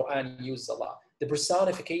 that the Quran uses a lot. The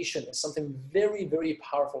personification is something very, very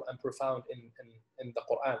powerful and profound in the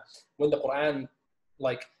Quran. When the Quran,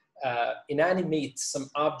 inanimate some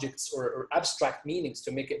objects or abstract meanings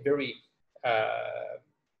to make it very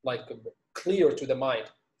clear to the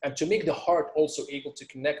mind and to make the heart also able to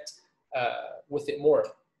connect with it more.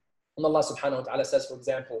 And Allah subhanahu wa ta'ala says, for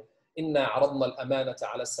example, إِنَّا عَرَضْنَا الْأَمَانَةَ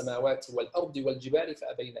عَلَى السَّمَاوَاتِ وَالْأَرْضِ وَالْجِبَالِ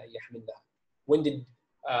فَأَبَيْنَ أَن يَحْمِلْنَهَا.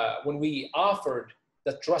 When we offered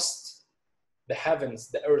the trust, the heavens,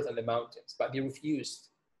 the earth, and the mountains, but they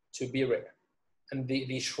refused to bear it. And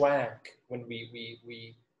they shrank when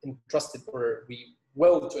we entrusted, or we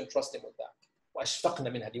willed to entrust them with that. وَأَشْفَقْنَا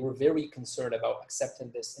مِنْهَا. They were very concerned about accepting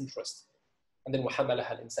this interest. And then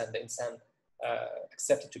وَحَمَلَهَا الْإِنسَانِ. The insan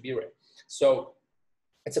accepted to bear it. So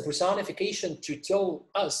it's a personification to tell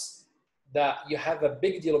us that you have a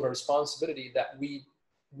big deal of a responsibility, that we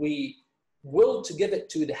will to give it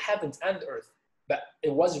to the heavens and the earth, but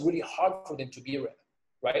it was really hard for them to bear it,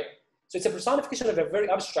 right? So it's a personification of a very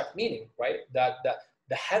abstract meaning, right? That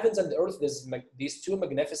the heavens and the earth, these two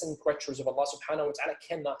magnificent creatures of Allah subhanahu wa ta'ala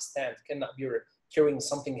cannot stand, cannot be carrying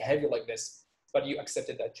something heavy like this, but you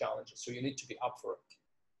accepted that challenge. So you need to be up for it.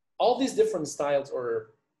 All these different styles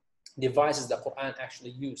or devices that Quran actually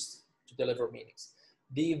used to deliver meanings.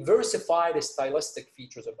 The versified stylistic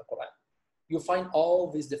features of the Quran. You find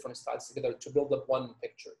all these different styles together to build up one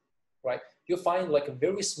picture, right? You find like a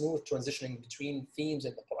very smooth transitioning between themes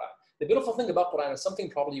in the Quran. The beautiful thing about Quran is something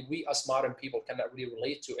probably we as modern people cannot really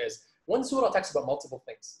relate to is one surah talks about multiple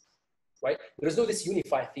things, right? There's no this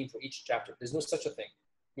unified theme for each chapter. There's no such a thing.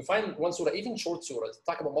 You find one surah, even short surahs,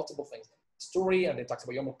 talk about multiple things. Story, and then talks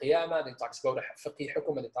about Yawm al-Qiyamah, then talks about fiqh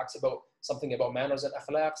hukum, and then talks about something about manners and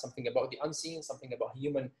akhlaq, something about the unseen, something about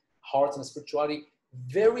human heart and spirituality.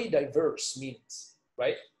 Very diverse meanings,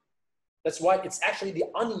 right? That's why it's actually the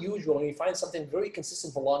unusual when you find something very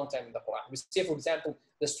consistent for a long time in the Quran. We say, for example,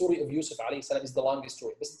 the story of Yusuf alayhi salam is the longest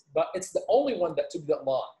story, but it's the only one that took that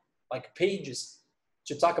long, like pages,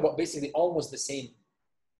 to talk about basically almost the same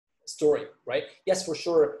story, right? Yes, for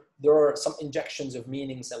sure, there are some injections of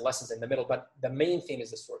meanings and lessons in the middle, but the main thing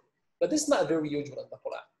is the story. But this is not very usual in the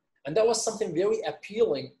Quran. And that was something very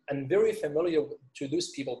appealing and very familiar to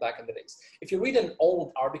those people back in the days. If you read an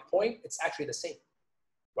old Arabic poem, it's actually the same,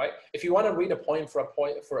 right? If you want to read a poem for a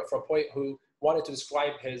poet who wanted to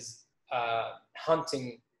describe his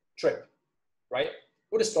hunting trip, right?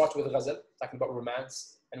 We'll start with ghazal, talking about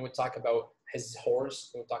romance, and we'll talk about his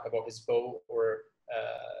horse, we'll talk about his bow or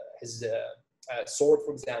his sword,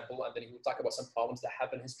 for example, and then he will talk about some problems that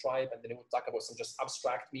happen in his tribe, and then he will talk about some just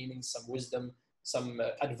abstract meanings, some wisdom, some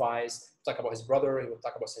advice, talk about his brother, he will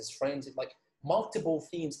talk about his friends, like multiple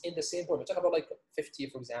themes in the same poem. We talk about like 50,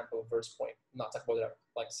 for example, verse point, not talk about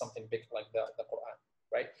like something big like the Quran,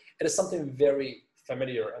 right? It is something very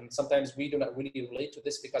familiar, and sometimes we do not really relate to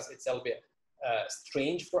this because it's a little bit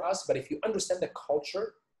strange for us, but if you understand the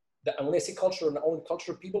culture, and when I say culture, not only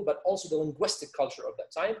culture of people, but also the linguistic culture of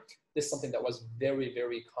that time, this is something that was very,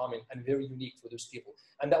 very common and very unique for those people.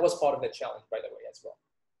 And that was part of the challenge, by the way, as well.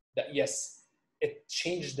 That yes, it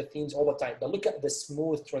changed the themes all the time, but look at the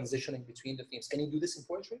smooth transitioning between the themes. Can you do this in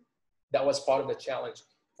poetry? That was part of the challenge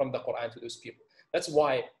from the Quran to those people. That's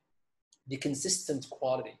why the consistent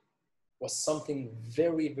quality was something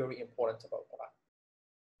very, very important about Quran.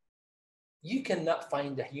 You cannot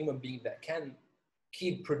find a human being that can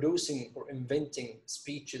keep producing or inventing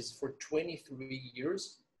speeches for 23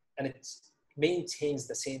 years and it maintains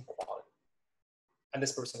the same quality. And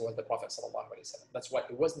this person was the Prophet ﷺ. That's why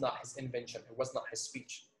it was not his invention, it was not his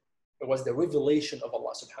speech. It was the revelation of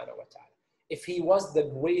Allah subhanahu wa ta'ala. If he was the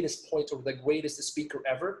greatest poet or the greatest speaker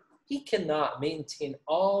ever, he cannot maintain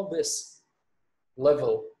all this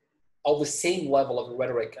level, all the same level of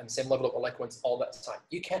rhetoric and same level of eloquence all that time.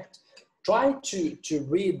 You can't. Try to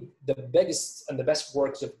read the biggest and the best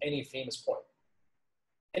works of any famous poet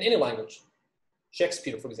in any language.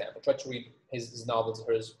 Shakespeare, for example, try to read his novels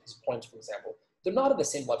or his poems, for example. They're not at the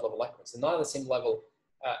same level of eloquence. They're not at the same level.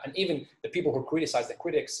 And even the people who criticize the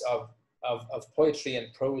critics of poetry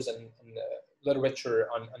and prose and literature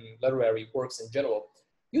and literary works in general,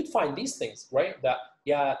 you'd find these things, right? That,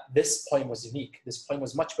 yeah, this poem was unique. This poem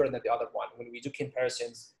was much better than the other one. When we do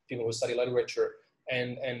comparisons, people who study literature,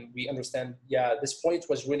 and we understand, yeah, this poet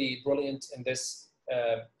was really brilliant in this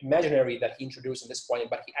imaginary that he introduced in this poem,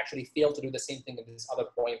 but he actually failed to do the same thing in this other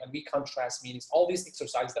poem. And we contrast meanings. All these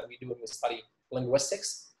exercises that we do when we study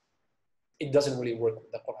linguistics, it doesn't really work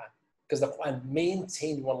with the Quran because the Quran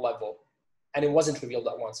maintained one level and it wasn't revealed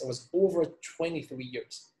at once. It was over 23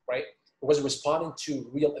 years, right? It was responding to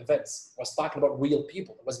real events. It was talking about real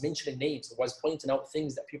people. It was mentioning names. It was pointing out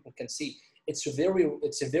things that people can see. It's a very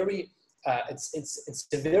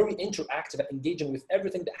interactive and engaging with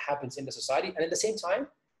everything that happens in the society, and at the same time,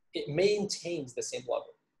 it maintains the same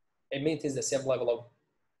level. It maintains the same level of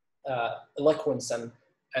eloquence and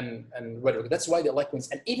rhetoric. That's why the eloquence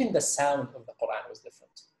and even the sound of the Quran was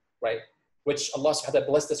different, right? Which Allah subhanahu wa ta'ala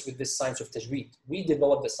blessed us with this science of tajweed. We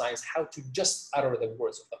developed the science how to just utter the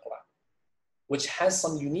words of the Quran, which has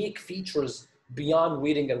some unique features beyond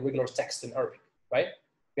reading a regular text in Arabic, right?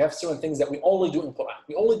 We have certain things that we only do in Quran.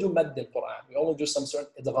 We only do mad in Quran. We only do some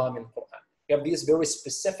certain idgham in Quran. We have these very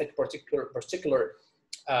specific, particular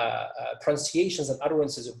pronunciations and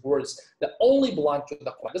utterances of words that only belong to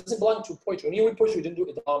the Quran. It doesn't belong to poetry. When you read poetry, you didn't do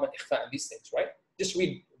idgham and ikhfa and these things, right? Just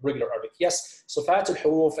read regular Arabic. Yes, sifat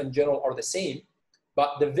al-huruf in general are the same,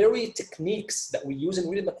 but the very techniques that we use in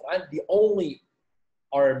reading the Quran, they only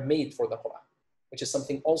are made for the Quran, which is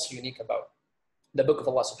something also unique about the book of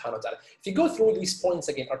Allah subhanahu wa ta'ala. If you go through these points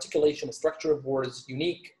again, articulation, structure of words,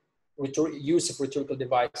 unique use of rhetorical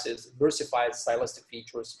devices, versified stylistic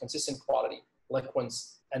features, consistent quality,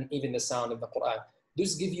 eloquence, and even the sound of the Quran.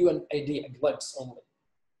 Those give you an idea, a glimpse only,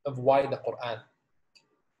 of why the Quran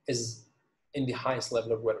is in the highest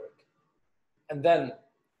level of rhetoric. And then,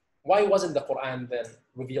 why wasn't the Quran then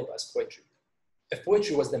revealed as poetry? If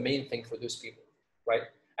poetry was the main thing for those people, right?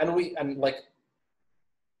 And like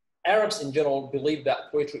Arabs in general believe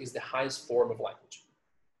that poetry is the highest form of language.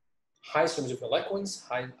 Highest in terms of eloquence,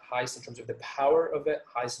 highest in terms of the power of it,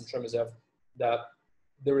 highest in terms of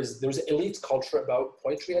there's an elite culture about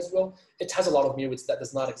poetry as well. It has a lot of merits that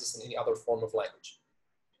does not exist in any other form of language.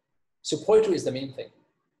 So poetry is the main thing.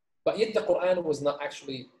 But yet the Quran was not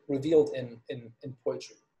actually revealed in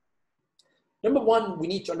poetry. Number one, we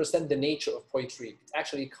need to understand the nature of poetry. It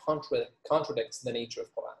actually contradicts the nature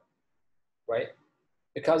of Quran, right?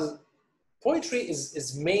 Because poetry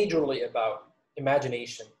is majorly about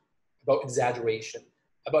imagination, about exaggeration,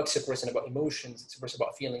 about expression, about emotions, express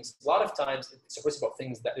about feelings. A lot of times it's expressed about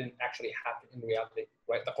things that didn't actually happen in reality,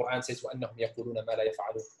 right? The Quran says, وَأَنَّهُمْ يَقُولُونَ مَا لَا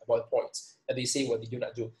يَفْعَلُونَ, about points that they say what they do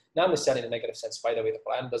not do. Not necessarily in a negative sense, by the way. The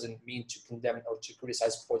Quran doesn't mean to condemn or to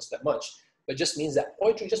criticize poets that much, but just means that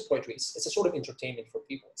poetry, just poetry, it's a sort of entertainment for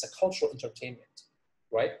people. It's a cultural entertainment,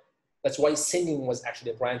 right? That's why singing was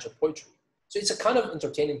actually a branch of poetry. So it's a kind of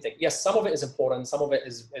entertaining thing. Yes, some of it is important, some of it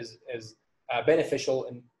is beneficial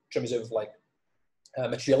in terms of like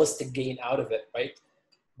materialistic gain out of it, right?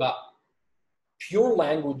 But pure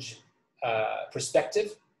language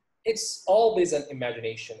perspective, it's all based on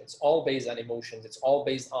imagination. It's all based on emotions. It's all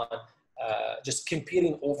based on just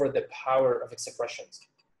competing over the power of expressions.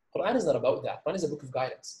 Quran is not about that. Quran is a book of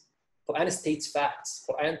guidance. Quran states facts.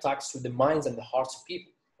 Quran talks to the minds and the hearts of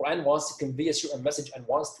people. Quran wants to convey a certain message and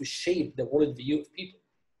wants to shape the worldview of people,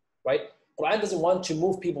 right? Quran doesn't want to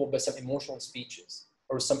move people by some emotional speeches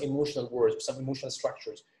or some emotional words or some emotional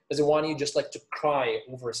structures. Doesn't want you just like to cry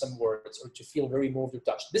over some words or to feel very moved or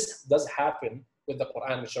touched. This does happen with the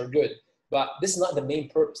Quran, which are good, but this is not the main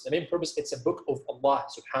purpose. The main purpose, it's a book of Allah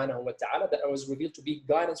subhanahu wa ta'ala that was revealed to be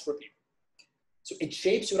guidance for people. So it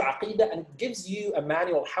shapes your aqidah and it gives you a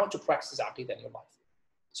manual how to practice aqidah in your life.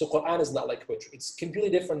 So Quran is not like poetry. It's completely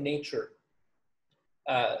different nature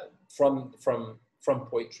from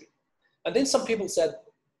poetry. And then some people said,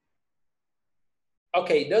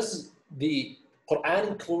 okay, does the Quran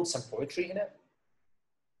include some poetry in it?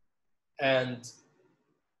 And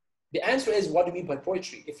the answer is, what do you mean by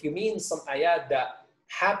poetry? If you mean some ayat that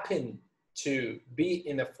happen to be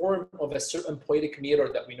in the form of a certain poetic meter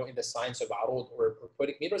that we know in the science of arud or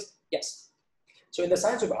poetic meters, yes. So in the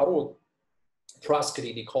science of arud,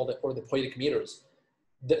 prosody, they call it, or the poetic meters,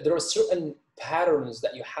 there are certain patterns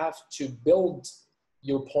that you have to build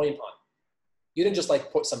your poem on. You didn't just like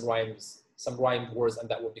put some rhymed words and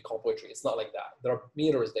that would be called poetry. It's not like that. There are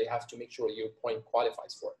meters that you have to make sure your poem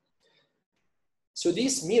qualifies for. So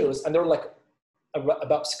these meters, and there are like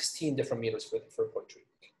about 16 different meters for poetry.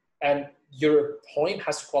 And your poem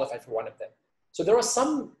has to qualify for one of them. So there are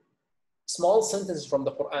some small sentences from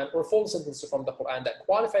the Quran or full sentences from the Quran that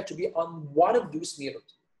qualify to be on one of those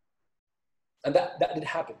meters. And that did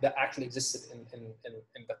happen. That actually existed in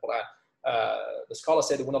the Quran. The scholar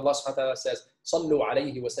said when Allah subhanahu wa ta'ala says, Sallu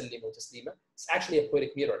alayhi wa sallimu taslima, it's actually a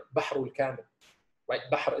poetic meter, Bahrul Kamil. Right?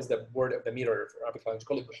 Bahr is the word of the meter for Arabic language.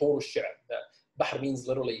 Call it Buhur al-Shi'r. Bahr means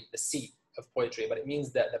literally the sea of poetry, but it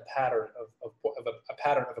means the pattern of a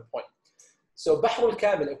pattern of a poem. So Bahr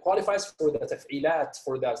al-Kamil, it qualifies for the taf'ilat,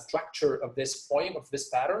 for the structure of this poem, of this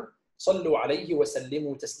pattern. Sallu alayhi wa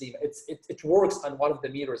sallimu taslima. It works on one of the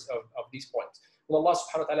meters of these poems. When Allah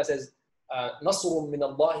subhanahu wa ta'ala says, Nasrun min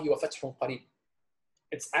Allahi wa fathun qareeb.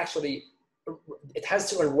 It's actually, it has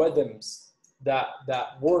certain rhythms that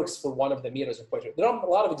works for one of the meters of poetry. There are a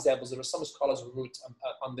lot of examples. There are some scholars who wrote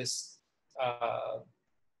on this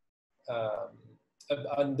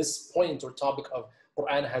point or topic of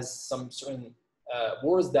Quran has some certain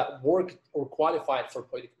words that work or qualified for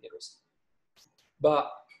poetic meters. But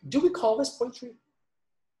do we call this poetry?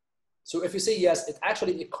 So if you say yes, it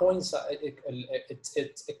actually coincides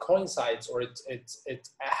or it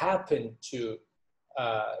happened to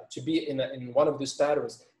be in one of those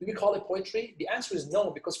patterns. Do we call it poetry? The answer is no,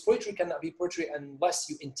 because poetry cannot be poetry unless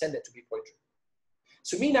you intend it to be poetry.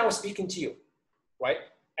 So me now speaking to you, right?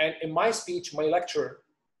 And in my speech, my lecture,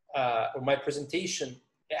 or my presentation,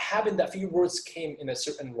 it happened that few words came in a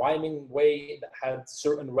certain rhyming way that had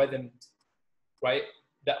certain rhythm, right?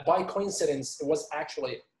 That by coincidence, it was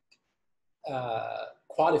actually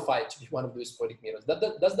qualified to be one of those poetic meters.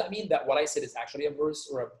 Does that mean that what I said is actually a verse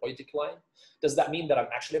or a poetic line? Does that mean that I'm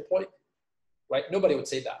actually a poet? Right? Nobody would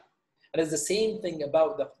say that. And it's the same thing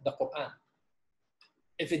about the Quran.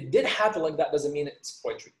 If it did happen like that, doesn't mean it's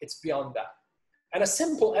poetry. It's beyond that. And a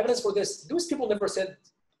simple evidence for this, those people never said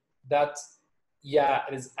that, yeah,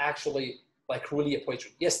 it is actually like really a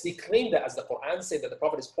poetry. Yes, they claimed that, as the Quran said, that the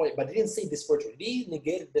Prophet is poet, but they didn't say this poetry. They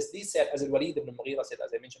negated this. They said, as Al-Walid ibn Mughira said,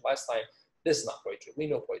 as I mentioned last time, this is not poetry. We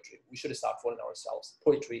know poetry. We should stop fooling ourselves.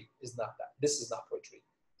 Poetry is not that. This is not poetry.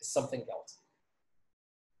 It's something else.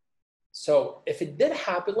 So if it did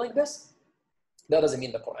happen like this, that doesn't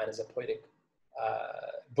mean the Quran is a poetic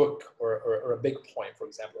book or a big poem, for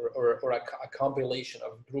example, or a compilation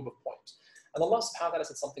of a group of poems. And Allah subhanahu wa ta'ala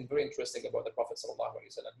said something very interesting about the Prophet sallallahu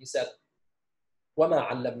alaihi wasallam. He said, وَمَا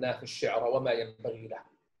عَلَّمْنَاهُ الشِّعْرَ وَمَا يَنبَغِي لَهُ.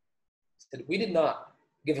 He said, we did not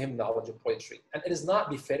give him knowledge of poetry, and it is not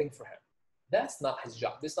befitting for him. That's not his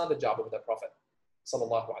job. This is not the job of the Prophet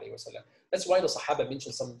sallallahu alaihi wasallam. That's why the Sahaba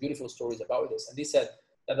mentioned some beautiful stories about this. And they said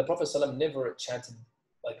that the Prophet sallallahu never chanted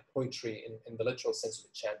like poetry in the literal sense of the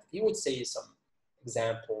chant. He would say some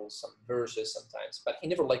examples, some verses sometimes, but he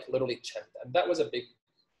never like literally chanted. And that was a big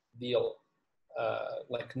deal.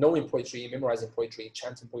 Like knowing poetry, memorizing poetry,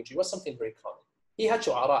 chanting poetry was something very common. He had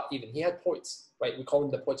shu'ara even. He had poets, right? We call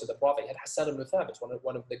them the poets of the Prophet. He had Hassan ibn Thabit,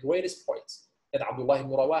 one of the greatest poets. He had Abdullah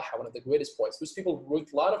ibn Rawaha, one of the greatest poets. Those people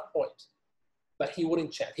wrote a lot of poems, but he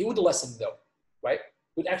wouldn't chant. He would listen though, right?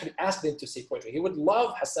 He would actually ask them to say poetry. He would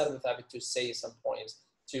love Hassan ibn Thabit to say some poems,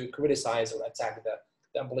 to criticize or attack the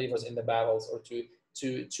unbelievers in the battles, or to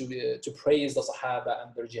praise the Sahaba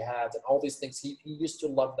and their jihad and all these things. He used to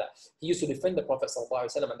love that. He used to defend the Prophet sallallahu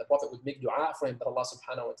alaihi wasallam, and the Prophet would make dua for him that Allah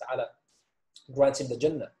subhanahu wa ta'ala grants him the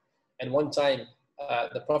Jannah. And one time,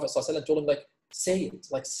 the Prophet sallallahu alaihi wasallam told him, like, say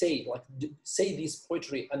these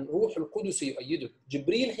poetry, and Ruh al-Qudus yu'ayyidu.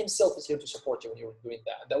 Jibreel himself is here to support you when you're doing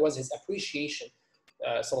that. And that was his appreciation,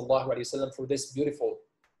 sallallahu alaihi wasallam, for this beautiful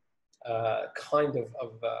kind of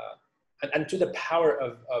and to the power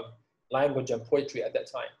of language and poetry at that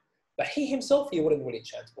time. But he himself, he wouldn't really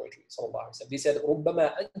chant poetry, sallallahu alaihi wasallam. He said,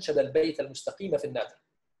 رُبَّمَا أَنْشَدَ الْبَيْتَ الْمُسْتَقِيمَ فِي النَّادِرِ.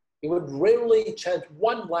 He would rarely chant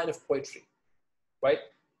one line of poetry, right?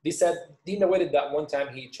 They said, he narrated that one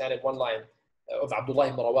time he chanted one line of Abdullah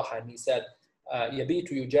ibn Rawaha, and he said,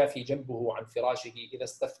 يَبِيتُ يُجَافِي جَنْبُهُ عَنْ فِرَاشِهِ إِذَا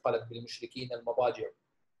اسْتَثْقَلَتْ بِالْمُشْرِكِينَ الْمَضَاجِعُ.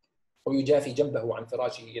 ويجافي جنبه عن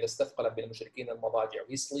فراشه إذا استثقلت بالمشركين المضاجع.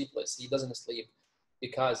 He's sleepless. He doesn't sleep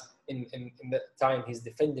because in the time he's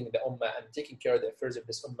defending the ummah and taking care of the affairs of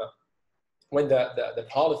this ummah, when the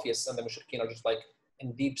polytheists and the mushrikeen are just like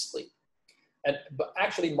in deep sleep. But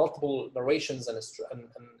actually multiple narrations and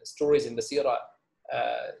stories in the seerah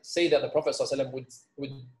say that the Prophet ﷺ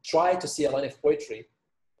would try to say a line of poetry,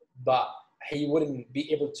 but he wouldn't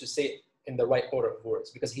be able to say it in the right order of words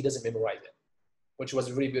because he doesn't memorize it, which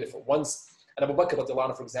was really beautiful. Once, and Abu Bakr radiallahu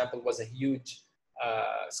anhu, for example, was a huge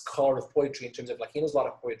scholar of poetry in terms of, like, he knows a lot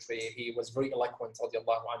of poetry. He was very eloquent,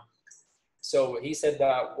 radiallahu anhu. So he said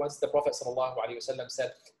that once the Prophet sallallahu alaihi wasallam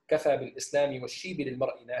said, "Kafa bil Islami wa shibi lil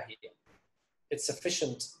mar'i nahiya." It's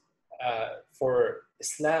sufficient for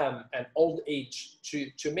Islam and old age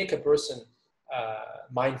to make a person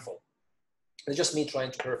mindful. It's just me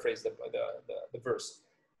trying to paraphrase the verse.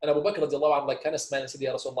 And Abu Bakr radiallahu anhu, like, kind of smiled and said,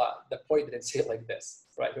 "Ya Rasulullah, the poet didn't say it like this,"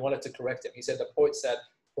 right? He wanted to correct him. He said, the poet said,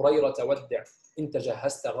 "Hurayrata wadda' inta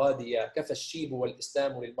jahasta ghadiya kafa ash-shibu wal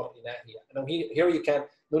islamu lil mar'i nahiya." And here you can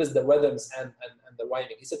notice the rhythms and the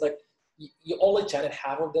rhyming. He said, like, you only chanted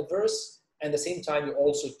half of the verse, and at the same time you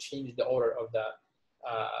also changed the order of the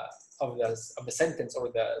sentence or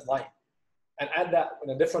the line. And add that in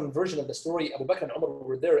a different version of the story, Abu Bakr and Umar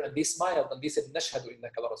were there, and they smiled and they said, "Nashhadu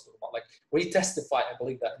innaka la Rasulullah." Like, we testify and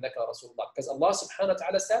believe that innaka la Rasulullah, because Allah subhanahu wa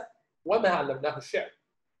ta'ala said, وَمَا عَلَّمْنَاهُ الشِّعْرَ,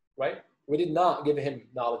 right? We did not give him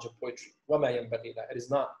knowledge of poetry. وَمَا يَنبَغِي لَهُ. It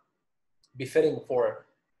is not befitting for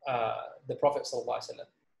the Prophet sallallahu alaihi wasallam.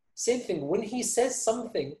 Same thing, when he says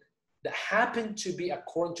something that happened to be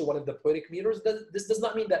according to one of the poetic meters, this does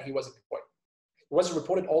not mean that he was a poet. It was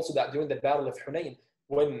reported also that during the Battle of Hunayn,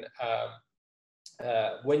 when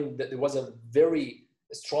there was a very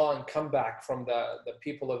strong comeback from the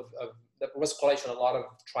people of there was Quraysh and a lot of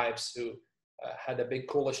tribes who had a big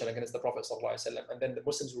coalition against the Prophet ﷺ, and then the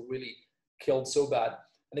Muslims were really killed so bad,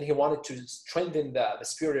 and then he wanted to strengthen the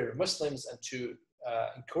spirit of Muslims and to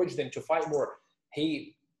encourage them to fight more.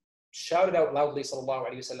 He shouted out loudly, sallallahu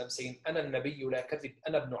alaihi wasallam, saying, "Ana al-nabiyyu la kadhib,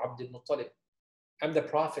 ana ibn Abd al-Muttalib." I'm the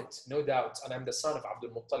prophet, no doubt, and I'm the son of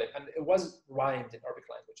Abdul Muttalib. And it was rhymed in Arabic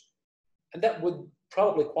language. And that would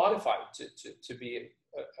probably qualify to be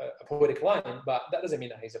a poetic line, but that doesn't mean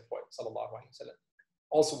that he's a poet, sallallahu alaihi wasallam.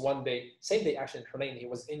 Also one day, same day actually in Hunayn, he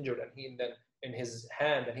was injured, and he then in his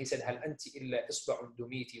hand, and he said, "Hal anti illa isba'un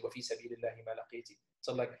dumiti wa fi sabilillahi ma laqiti."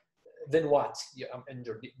 So, like, then what? I'm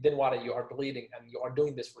injured. Then what? You are bleeding and you are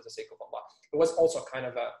doing this for the sake of Allah. It was also kind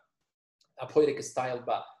of a poetic style,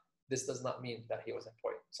 but this does not mean that he was a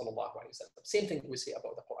poet. Sallallahu Alaihi Wasallam. Same thing we say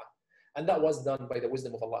about the Quran. And that was done by the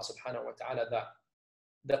wisdom of Allah subhanahu wa ta'ala, that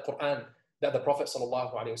the Quran, that the Prophet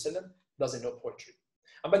sallallahu alaihi wasallam doesn't know poetry.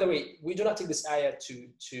 And by the way, we do not take this ayah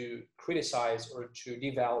to criticize or to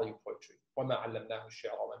devalue poetry. وَمَا عَلَّمْنَاهُ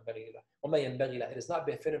الشِّعْرَ وَمَا يَنبَغِي لَهُ. It is not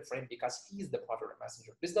befitting for him because he is the prophet or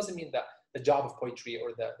messenger. This doesn't mean that the job of poetry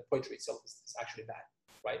or the poetry itself is actually bad,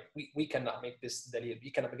 right? We cannot make this dalil,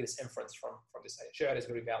 we cannot make this inference from this ayah. Shi'r is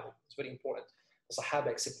very valuable, it's very important. The Sahaba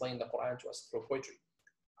explained the Quran to us through poetry.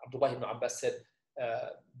 Abdullah ibn Abbas said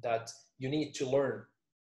that you need to learn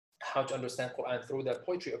how to understand Quran through the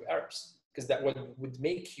poetry of Arabs, because that would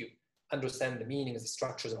make you understand the meanings, the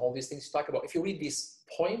structures, and all these things you talk about. If you read these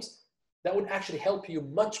poems, that would actually help you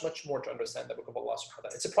much, much more to understand the book of Allah subhanahu wa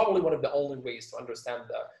ta'ala. It's probably one of the only ways to understand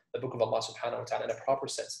the book of Allah subhanahu wa ta'ala in a proper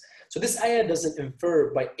sense. So this ayah doesn't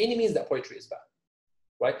infer by any means that poetry is bad,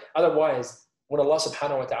 right? Otherwise, when Allah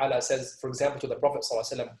subhanahu wa ta'ala says, for example, to the Prophet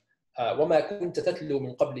sallallahu alaihi wasallam, وَمَا كُنْتَ تَتْلُو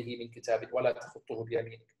مِنْ قَبْلِهِ مِنْ كِتَابٍ وَلَا تَخُطُّهُ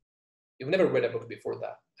بِيَمِينِكَ. You've never read a book before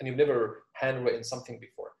that, and you've never handwritten something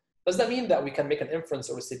before. Does that mean that we can make an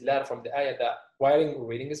inference or istidlal from the ayah that writing or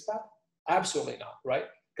reading is bad? Absolutely not, right?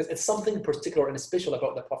 Because it's something particular and special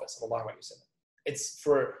about the Prophet sallallahu alaihi wasallam. It's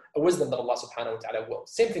for a wisdom that Allah subhanahu wa ta'ala will.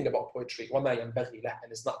 Same thing about poetry. وَمَا يَنبَغِي لَهُ.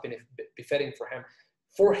 And it's not befitting for him,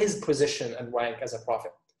 for his position and rank as a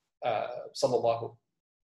prophet, sallallahu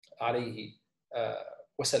alaihi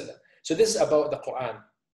wasallam. So this is about the Quran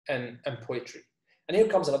and poetry. And here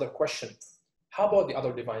comes another question. How about the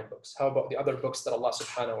other divine books? How about the other books that Allah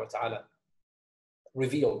subhanahu wa ta'ala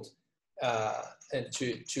revealed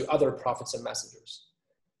to other prophets and messengers?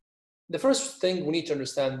 The first thing we need to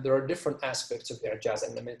understand, there are different aspects of i'jaz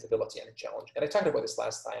and inimitability and a challenge. And I talked about this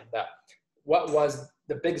last time, that what was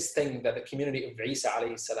the biggest thing that the community of Isa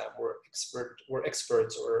alayhi salam were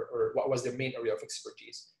experts, or what was their main area of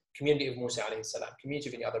expertise? Community of Musa alayhi salam, community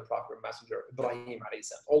of any other prophet or messenger, Ibrahim alayhi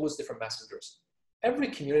salam, all those different messengers. Every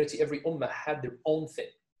community, every ummah had their own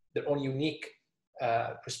thing, their own unique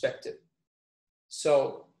perspective.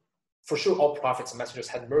 So for sure, all prophets and messengers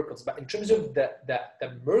had miracles, but in terms of the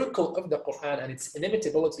miracle of the Quran and its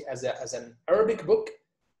inimitability as an Arabic book,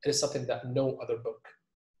 it is something that no other book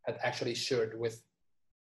had actually shared with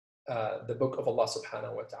the book of Allah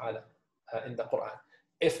subhanahu wa ta'ala in the Quran.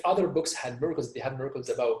 If other books had miracles, they had miracles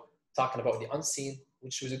about talking about the unseen,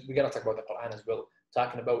 which we're going to talk about the Quran as well,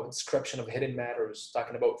 talking about inscription of hidden matters,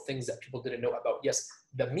 talking about things that people didn't know about. Yes,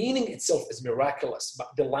 the meaning itself is miraculous,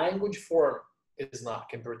 but the language form is not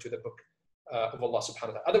compared to the book of Allah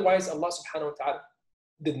subhanahu wa ta'ala. Otherwise, Allah subhanahu wa ta'ala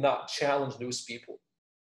did not challenge those people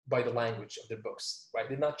by the language of their books, right?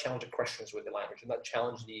 Did not challenge the Christians with the language, did not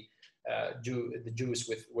challenge the Jews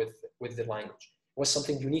with the language. It was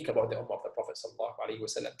something unique about the ummah of the Prophet sallallahu alaihi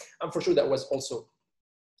wasallam. And for sure that was also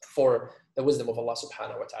for the wisdom of Allah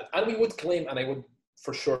subhanahu wa ta'ala. And we would claim, and I would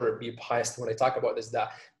for sure be biased when I talk about this,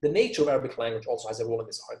 that the nature of Arabic language also has a role in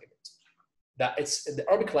this argument. That the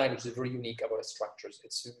Arabic language is very unique about its structures.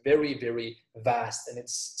 It's very, very vast in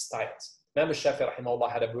its styles. Imam al-Shafi'i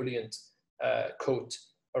rahimahullah had a brilliant quote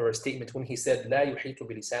or a statement when he said, لا يحيط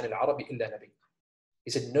بلسان العرب إلا نبي.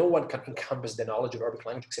 He said, no one can encompass the knowledge of Arabic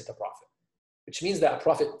language except a prophet. Which means that a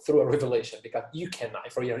prophet through a revelation, because you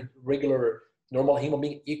cannot, for your regular, normal human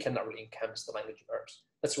being, you cannot really encompass the language of Arabs.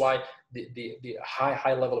 That's why the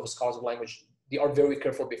high level of scholars of language, they are very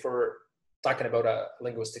careful before talking about a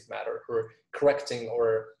linguistic matter or correcting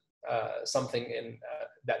or something in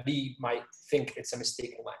that we might think it's a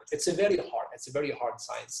mistake in language. It's a very hard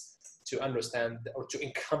science to understand or to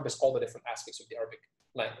encompass all the different aspects of the Arabic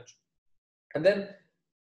language. And then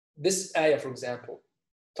this ayah, for example,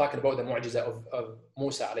 talking about the mu'jiza of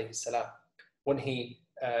Musa alayhi salam, when he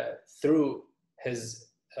threw his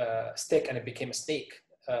stick and it became a snake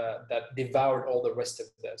that devoured all the rest of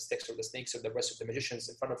the sticks or the snakes or the rest of the magicians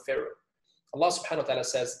in front of Pharaoh. Allah subhanahu wa ta'ala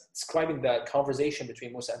says, describing the conversation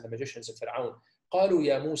between Musa and the magicians of Fir'aun, قالوا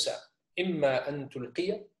يا موسى إما أن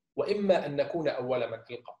تلقي وإما أن نكون أول من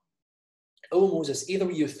ألقى. O Moses,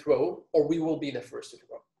 either you throw or we will be the first to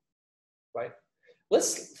throw. Right?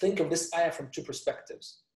 Let's think of this ayah from two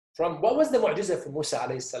perspectives. From what was the mu'jiza for Musa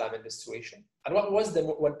alayhi salam in this situation, and what is the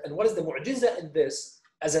mu'jiza in this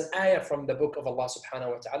as an ayah from the book of Allah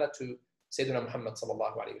subhanahu wa ta'ala to Sayyidina Muhammad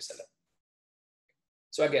sallallahu alayhi wa sallam.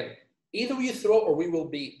 So again, either you throw or we will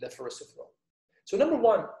be the first to throw. So number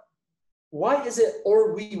one, why is it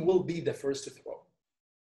or we will be the first to throw?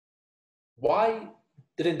 Why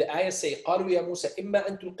didn't the ayah say, قالوا يا موسى إما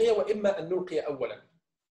أن تلقي وإما أن نلقي أولا?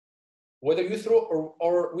 whether you throw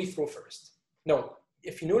or we throw first. No,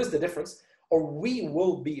 if you notice the difference, or we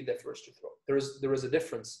will be the first to throw. There is a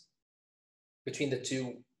difference between the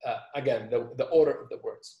two, again, the order of the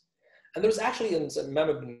words. And there's actually in Imam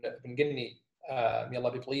ibn Ginni, may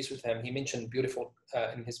Allah be pleased with him, he mentioned beautiful,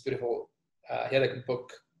 in his beautiful, he had a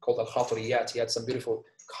book called Al-Khatiriyat, he had some beautiful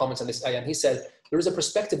comments on this ayah, and he said, there is a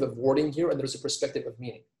perspective of wording here, and there's a perspective of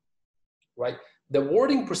meaning, right? The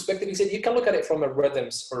wording perspective, he said, you can look at it from a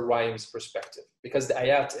rhythms or rhymes perspective, because the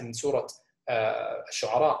ayat in Surah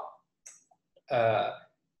Shu'ara,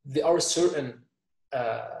 there are certain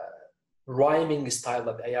rhyming style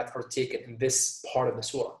that the ayat are taken in this part of the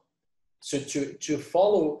surah. So to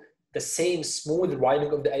follow the same smooth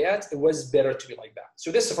rhyming of the ayat, it was better to be like that.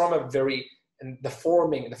 So this is from a very, the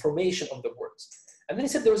formation of the words. And then he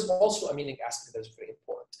said there was also a meaning aspect that is very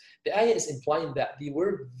important. The ayah is implying that they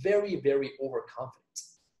were very, very overconfident.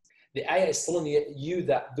 The ayah is telling you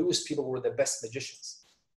that those people were the best magicians.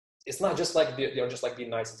 It's not just like they're just like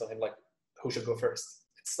being nice and something like, who should go first?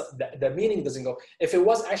 It's not, the meaning doesn't go. If it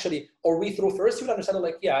was actually, or we throw first, you would understand it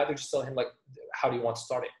like, yeah, they're just telling him like, how do you want to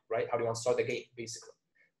start it, right? How do you want to start the game, basically?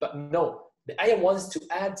 But no, the ayah wants to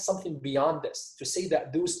add something beyond this, to say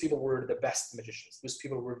that those people were the best magicians. Those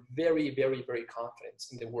people were very, very, very confident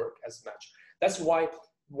in their work as much. That's why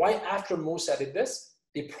after Musa did this,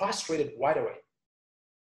 they prostrated right away,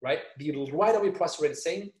 right? They right away prostrated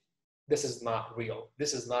saying, this is not real.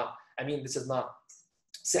 This is not, this is not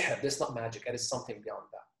sihr, this is not magic, it is something beyond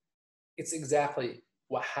that. It's exactly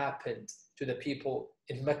what happened to the people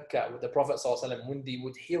in Mecca with the Prophet ﷺ when they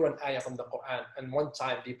would hear an ayah from the Quran, and one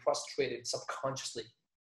time they prostrated subconsciously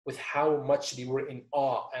with how much they were in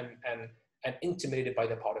awe and intimidated by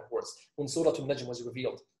the power of words. When Surah Al-Najm was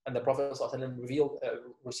revealed and the Prophet ﷺ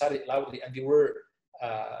recited it loudly, and they were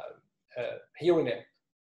hearing it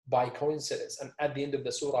by coincidence. And at the end of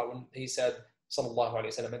the surah, when he said, Sallallahu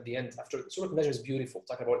Alaihi Wasallam, at the end, after Surah Al-Najm is beautiful,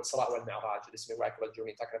 talking about Salat wal Mi'raj, this miraculous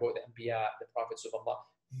journey, talking about the Anbiya, the Prophets of Allah,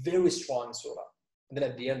 very strong surah. And then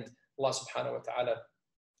at the end, Allah subhanahu wa ta'ala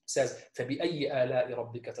says, فَبِأَيِّ آلَاءِ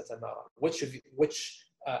رَبِّكَ تَتَمَارَى. Which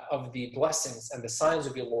of the blessings and the signs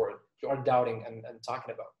of your Lord you are doubting and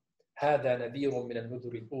talking about? هَذَا نَذِيرٌ مِنَ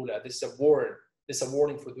النُّذُرِ الْأُولَى. This is a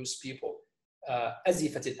warning for those people.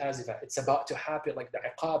 أزفت الآزفة. It's about to happen, like the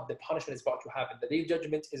iqab, the punishment is about to happen. The day of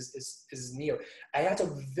judgment is near. Ayat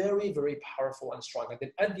are very, very powerful and strong. And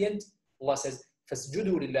then at the end, Allah says, فَاسْجُدُوا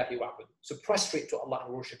لِلَّهِ وَعْبُدُوا. So prostrate to Allah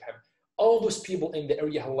and worship Him. All those people in the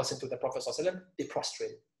area who listened to the Prophet ﷺ, they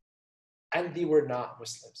prostrated. And they were not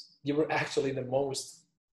Muslims. They were actually the most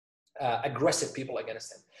aggressive people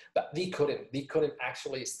against him. But they couldn't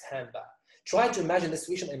actually stand that. Try to imagine the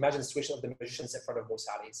situation of the magicians in front of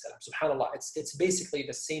Musa alayhi salam. SubhanAllah, it's basically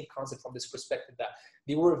the same concept from this perspective, that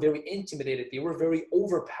they were very intimidated, they were very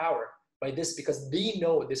overpowered by this, because they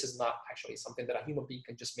know this is not actually something that a human being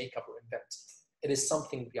can just make up or invent. It is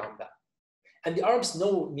something beyond that. And the Arabs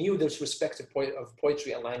knew this respect of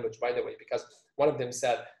poetry and language, by the way, because one of them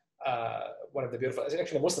said, one of the beautiful,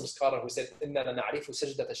 actually a Muslim scholar who said, إِنَّنَا نَعْرِفُ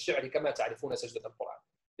سَجْدَةَ الشِّعْرِ كَمَا تَعْرِفُونَ سَجْدَةَ الْقُرْآنِ.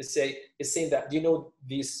 It's saying that, do you know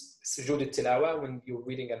these sujood al-tilawa, when you're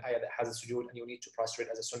reading an ayah that has a sujood and you need to prostrate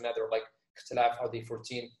as a sunnah, they're like ikhtilaf, are they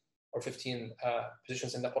 14 or 15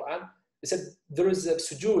 positions in the Quran? They said there is a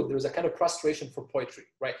sujood, there is a kind of prostration for poetry,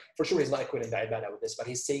 right? For sure he's not equating the ibadah with this, but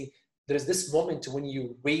he's saying there is this moment when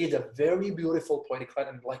you read a very beautiful poetic line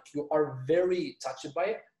and like you are very touched by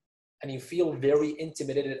it, and you feel very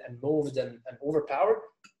intimidated and moved and overpowered.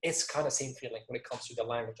 It's kind of same feeling when it comes to the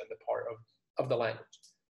language and the power of the language.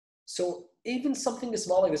 So even something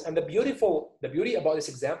small like this, and the beauty about this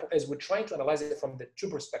example is we're trying to analyze it from the two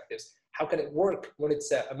perspectives. How can it work when it's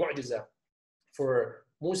a mu'jiza for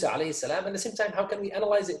Musa alayhi salam, and at the same time, how can we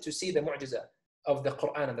analyze it to see the mu'jiza of the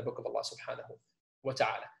Quran and the book of Allah subhanahu wa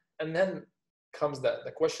ta'ala? And then comes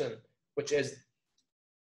the question, which is,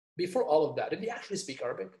 before all of that, did they actually speak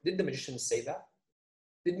Arabic? Did the magicians say that?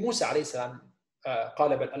 Did Musa alayhi salam,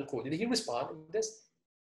 قال بل ألقوا, did he respond in this?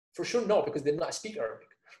 For sure, no, because they did not speak Arabic,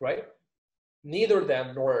 right? Neither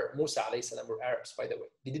them nor Musa alayhi salam were Arabs, by the way.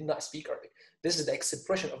 They did not speak Arabic. This is the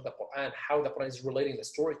expression of the Quran, how the Quran is relating the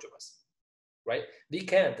story to us, right? They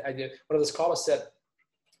can't. One of the scholars said,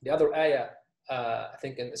 the other ayah, I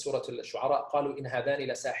think in Surah Al-Shu'ara, قالوا إن هذان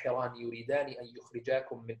لساحران يريدان أن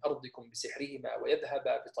يخرجاكم من أرضكم بسحرهما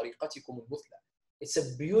ويذهبا بطريقتكم المثلى. It's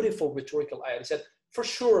a beautiful rhetorical ayah. He said, for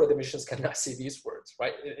sure the magicians cannot say these words,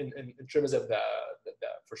 right? In terms of the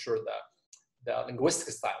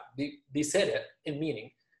linguistic style. They said it in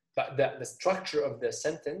meaning, but the structure of the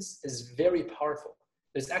sentence is very powerful.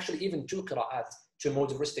 There's actually even two qira'at, two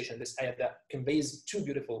modes of recitation in this ayah that conveys two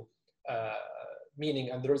beautiful meaning,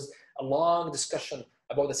 and there's a long discussion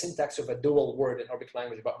about the syntax of a dual word in Arabic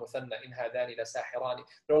language, about muthanna, in hadani la sahirani.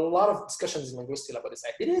 There are a lot of discussions in linguistics about this.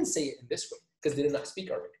 They didn't say it in this way because they did not speak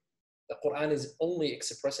Arabic. The Quran is only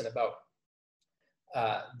expressing about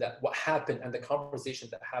what happened and the conversation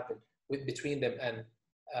that happened between them and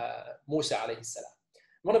Musa alayhi salam.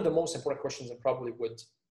 One of the most important questions, and probably would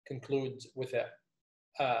conclude with it,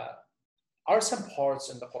 are some parts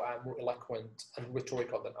in the Quran more eloquent and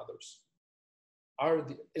rhetorical than others?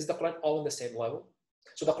 Is the Quran all in the same level?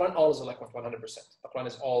 So the Quran all is eloquent 100%. The Quran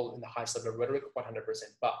is all in the highest level of rhetoric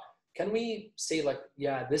 100%. But can we say like,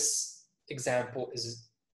 yeah, this example is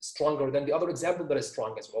stronger than the other example that is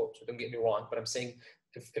strong as well? So don't get me wrong, but I'm saying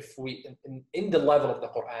if we, in the level of the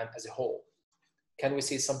Quran as a whole, can we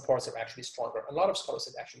say some parts are actually stronger? A lot of scholars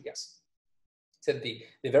said actually yes. Said the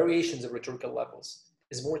variations of rhetorical levels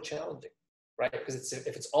is more challenging, right? Because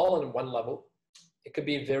if it's all in one level, it could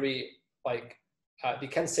be very like, you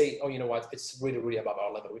can say, oh, you know what, it's really, really above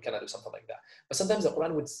our level. We cannot do something like that. But sometimes the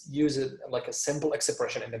Quran would use it like a simple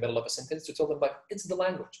expression in the middle of a sentence to tell them like, it's the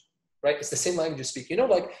language, right? It's the same language you speak. You know,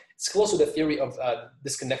 like it's close to the theory of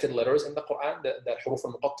disconnected letters in the Quran, the huruf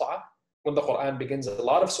al-muqatta'a. When the Quran begins, a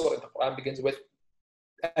lot of surah in the Quran begins with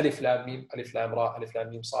alif lam mim, alif lam ra, alif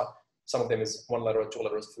lam mim sad. Some of them is 1 letter, 2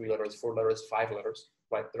 letters, 3 letters, 4 letters, 5 letters,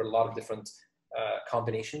 right? There are a lot of different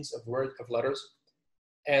combinations of letters.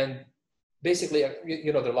 And basically,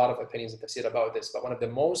 you know, there are a lot of opinions in tafsir about this, but one of the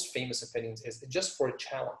most famous opinions is just for a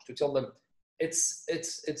challenge to tell them it's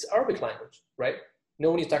Arabic language, right? You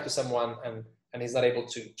know, when you talk to someone and he's not able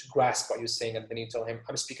to grasp what you're saying, and then you tell him,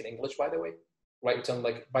 I'm speaking English, by the way, right? You tell him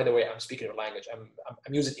like, by the way, I'm speaking your language.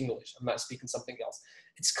 I'm using English. I'm not speaking something else.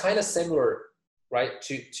 It's kind of similar, right?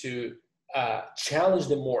 To challenge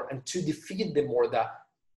them more and to defeat them more that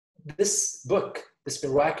this book, this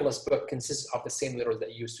miraculous book, consists of the same letters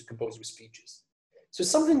that you use to compose your speeches. So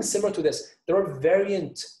something similar to this. There are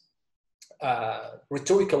variant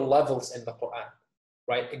rhetorical levels in the Quran,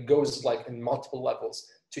 right? It goes like in multiple levels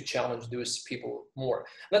to challenge those people more.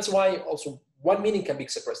 That's why also one meaning can be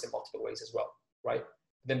expressed in multiple ways as well, right?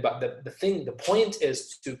 Then, but the point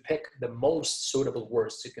is to pick the most suitable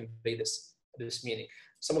words to convey this meaning.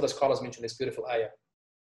 Some of the scholars mention this beautiful ayah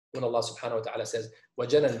when Allah subhanahu wa ta'ala says,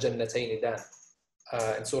 وَجَنَى الْجَنَّتَيْنِ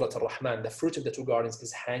دَانٍ in Surah Al-Rahman, the fruit of the 2 gardens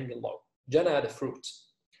is hanging low. Jannah, the fruit.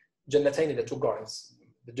 Jannatayn, the 2 gardens.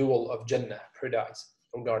 The dual of Jannah, paradise,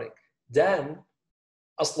 or garden. Dan,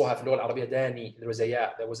 أصلها في اللغة العربية داني. There was a ya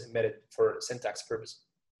that was omitted for syntax purpose.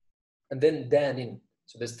 And then danin.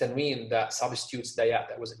 So there's tanween that substitutes the ya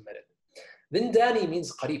that was omitted. Then dani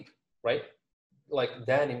means qarib, right? Like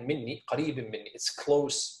danin minni, qaribin minni. It's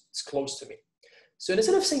close to me. So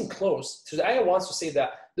instead of saying close, so the ayah wants to say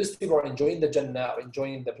that those people are enjoying the Jannah, or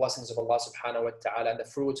enjoying the blessings of Allah subhanahu wa ta'ala and the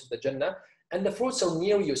fruits of the Jannah, and the fruits are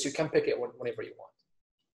near you, so you can pick it whenever you want,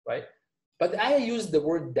 right? But the ayah used the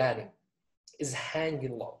word dani, is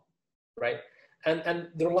hanging low, right? And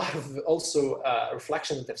there are a lot of also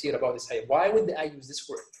reflections in tafsir about this ayah. Why would the ayah use this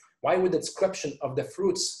word? Why would the description of the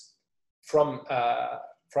fruits from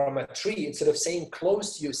a tree, instead of saying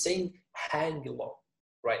close to you, saying hanging low,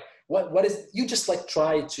 right? What is, you just like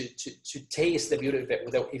try to taste the beauty of it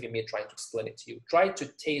without even me trying to explain it to you. Try to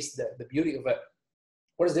taste the beauty of it.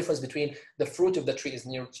 What is the difference between the fruit of the tree is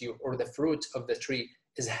near to you or the fruit of the tree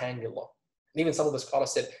is hanging low? And even some of the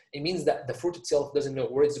scholars said it means that the fruit itself doesn't know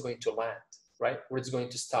where it's going to land, right? Where it's going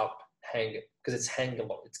to stop hanging, because it's hanging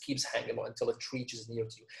low. It keeps hanging low until it reaches near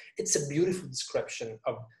to you. It's a beautiful description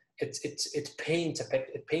of it paints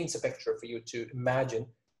a picture for you to imagine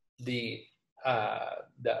the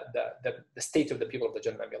state of the people of the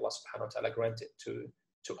Jannah. May Allah subhanahu wa ta'ala grant it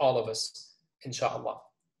to all of us, inshallah.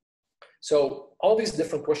 So all these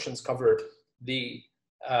different questions covered the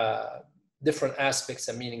different aspects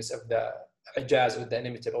and meanings of the ijaz, or the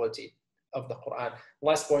inimitability of the Quran.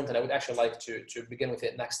 Last point, and I would actually like to begin with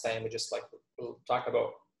it next time. We'll talk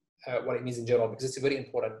about what it means in general, because it's a very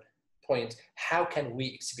important point. How can we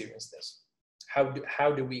experience this?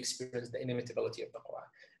 How do we experience the inimitability of the Quran?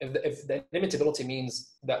 If the inimitability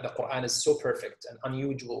means that the Quran is so perfect and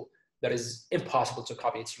unusual that is impossible to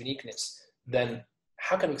copy its uniqueness, then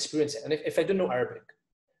how can we experience it? And if I don't know Arabic,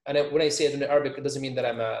 and when I say I don't know Arabic, it doesn't mean that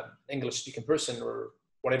I'm an English-speaking person or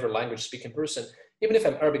whatever language-speaking person. Even if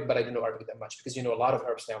I'm Arabic, but I don't know Arabic that much, because you know a lot of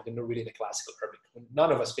Arabs now, they know really the classical Arabic.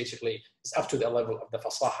 None of us basically is up to the level of the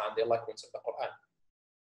fasaha and the eloquence of the Quran.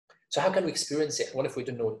 So how can we experience it? What if we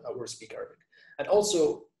don't know or speak Arabic? And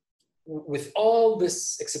also, with all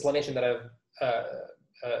this explanation that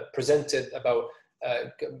I've presented about,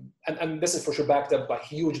 and this is for sure backed up by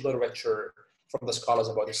huge literature from the scholars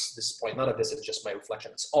about this point. None of this is just my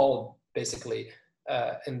reflection. It's all basically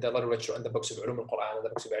in the literature and the books of Ulum al-Quran and the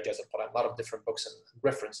books of Ijaz al-Quran, a lot of different books and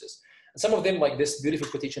references. And some of them, like this beautiful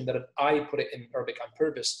quotation that I put it in Arabic on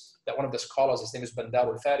purpose, that one of the scholars, his name is Bandar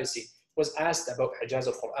al-Farisi, was asked about Ijaz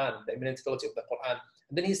al-Quran, the inimitability of the Quran.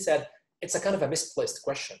 And then he said, it's a kind of a misplaced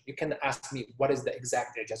question. You can ask me, what is the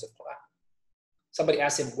exact Ijaz al-Quran? Somebody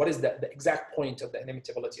asked him, what is the exact point of the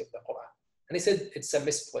inimitability of the Quran? And he said, it's a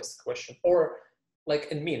misplaced question. Or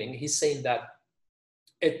like in meaning, he's saying that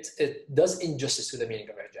it does injustice to the meaning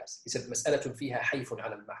of Ijaz. He said, مسألة فيها حيف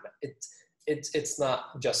على المعنى. It's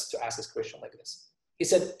not just to ask this question like this. He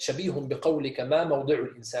said, شبيه بقولك ما موضع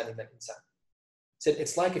الإنسان من الإنسان. He said,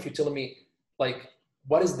 it's like if you're telling me, like,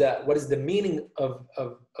 what is the meaning of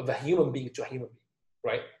a human being to a human being,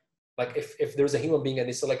 right? Like if there's a human being and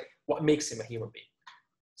they say like, what makes him a human being?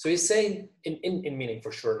 So he's saying in meaning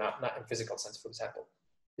for sure, not in physical sense, for example.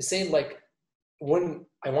 He's saying like, when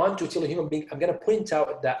I want to tell a human being, I'm going to point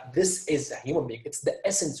out that this is a human being. It's the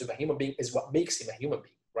essence of a human being is what makes him a human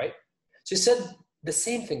being, right? So he said the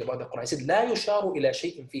same thing about the Quran. He said, لا يشار إلى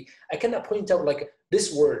شيء فيه. I cannot point out like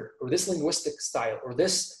this word or this linguistic style or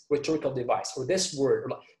this rhetorical device or this word. Or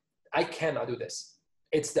like, I cannot do this.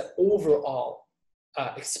 It's the overall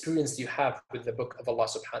experience you have with the book of Allah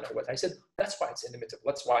subhanahu wa ta'ala. I said, that's why it's inimitable.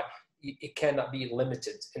 That's why it cannot be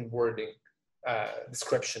limited in wording,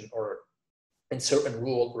 description, or in certain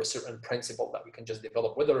rule or a certain principle that we can just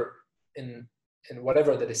develop, whether in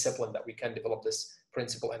whatever the discipline that we can develop this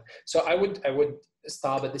principle in. So I would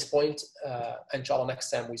stop at this point. Inshallah, next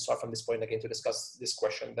time we start from this point again to discuss this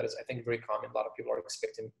question that is, I think, very common. A lot of people are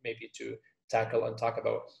expecting maybe to tackle and talk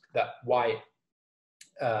about that. Why?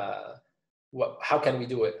 How can we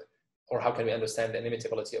do it, or how can we understand the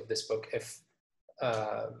inimitability of this book if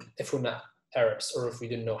we're not Arabs or if we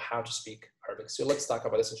didn't know how to speak Arabic? So let's talk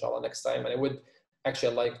about this inshallah next time. And I would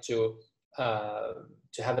actually like to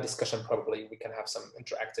have a discussion. Probably we can have some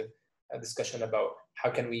interactive discussion about how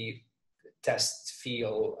can we test,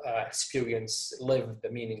 feel, experience, live the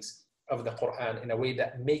meanings of the Quran in a way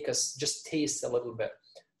that make us just taste a little bit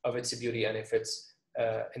of its beauty and if its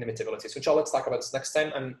inimitability. So inshallah, let's talk about this next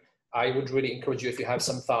time. And I would really encourage you, if you have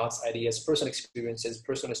some thoughts, ideas, personal experiences,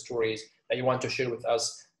 personal stories that you want to share with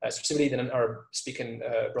us, specifically the Arab speaking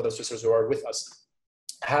brothers and sisters who are with us.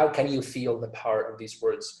 How can you feel the power of these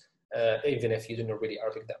words, even if you don't know really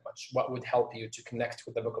Arabic that much? What would help you to connect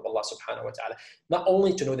with the book of Allah subhanahu wa ta'ala? Not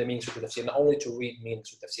only to know the meanings of the tafsir, not only to read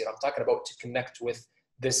meanings of tafsir. I'm talking about to connect with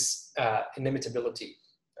this inimitability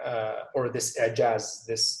or this ijaz,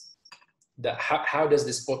 how does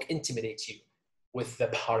this book intimidate you with the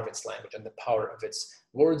power of its language and the power of its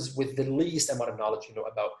words with the least amount of knowledge you know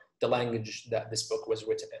about the language that this book was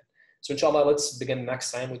written in. So inshallah, let's begin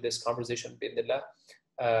next time with this conversation, bi'idhnillah.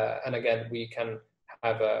 And again, we can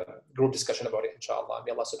have a group discussion about it, inshallah.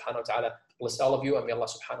 May Allah subhanahu wa ta'ala bless all of you, and may Allah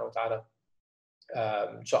subhanahu wa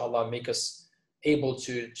ta'ala, inshallah, make us able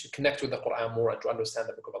to connect with the Quran more and to understand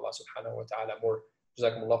the book of Allah subhanahu wa ta'ala more.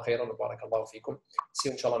 Jazakumullah khairan wa barakallahu feekum. See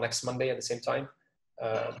you inshallah next Monday at the same time.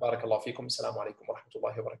 Barakallahu feekum. Assalamu alaikum wa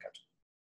rahmatullahi wa barakatuh.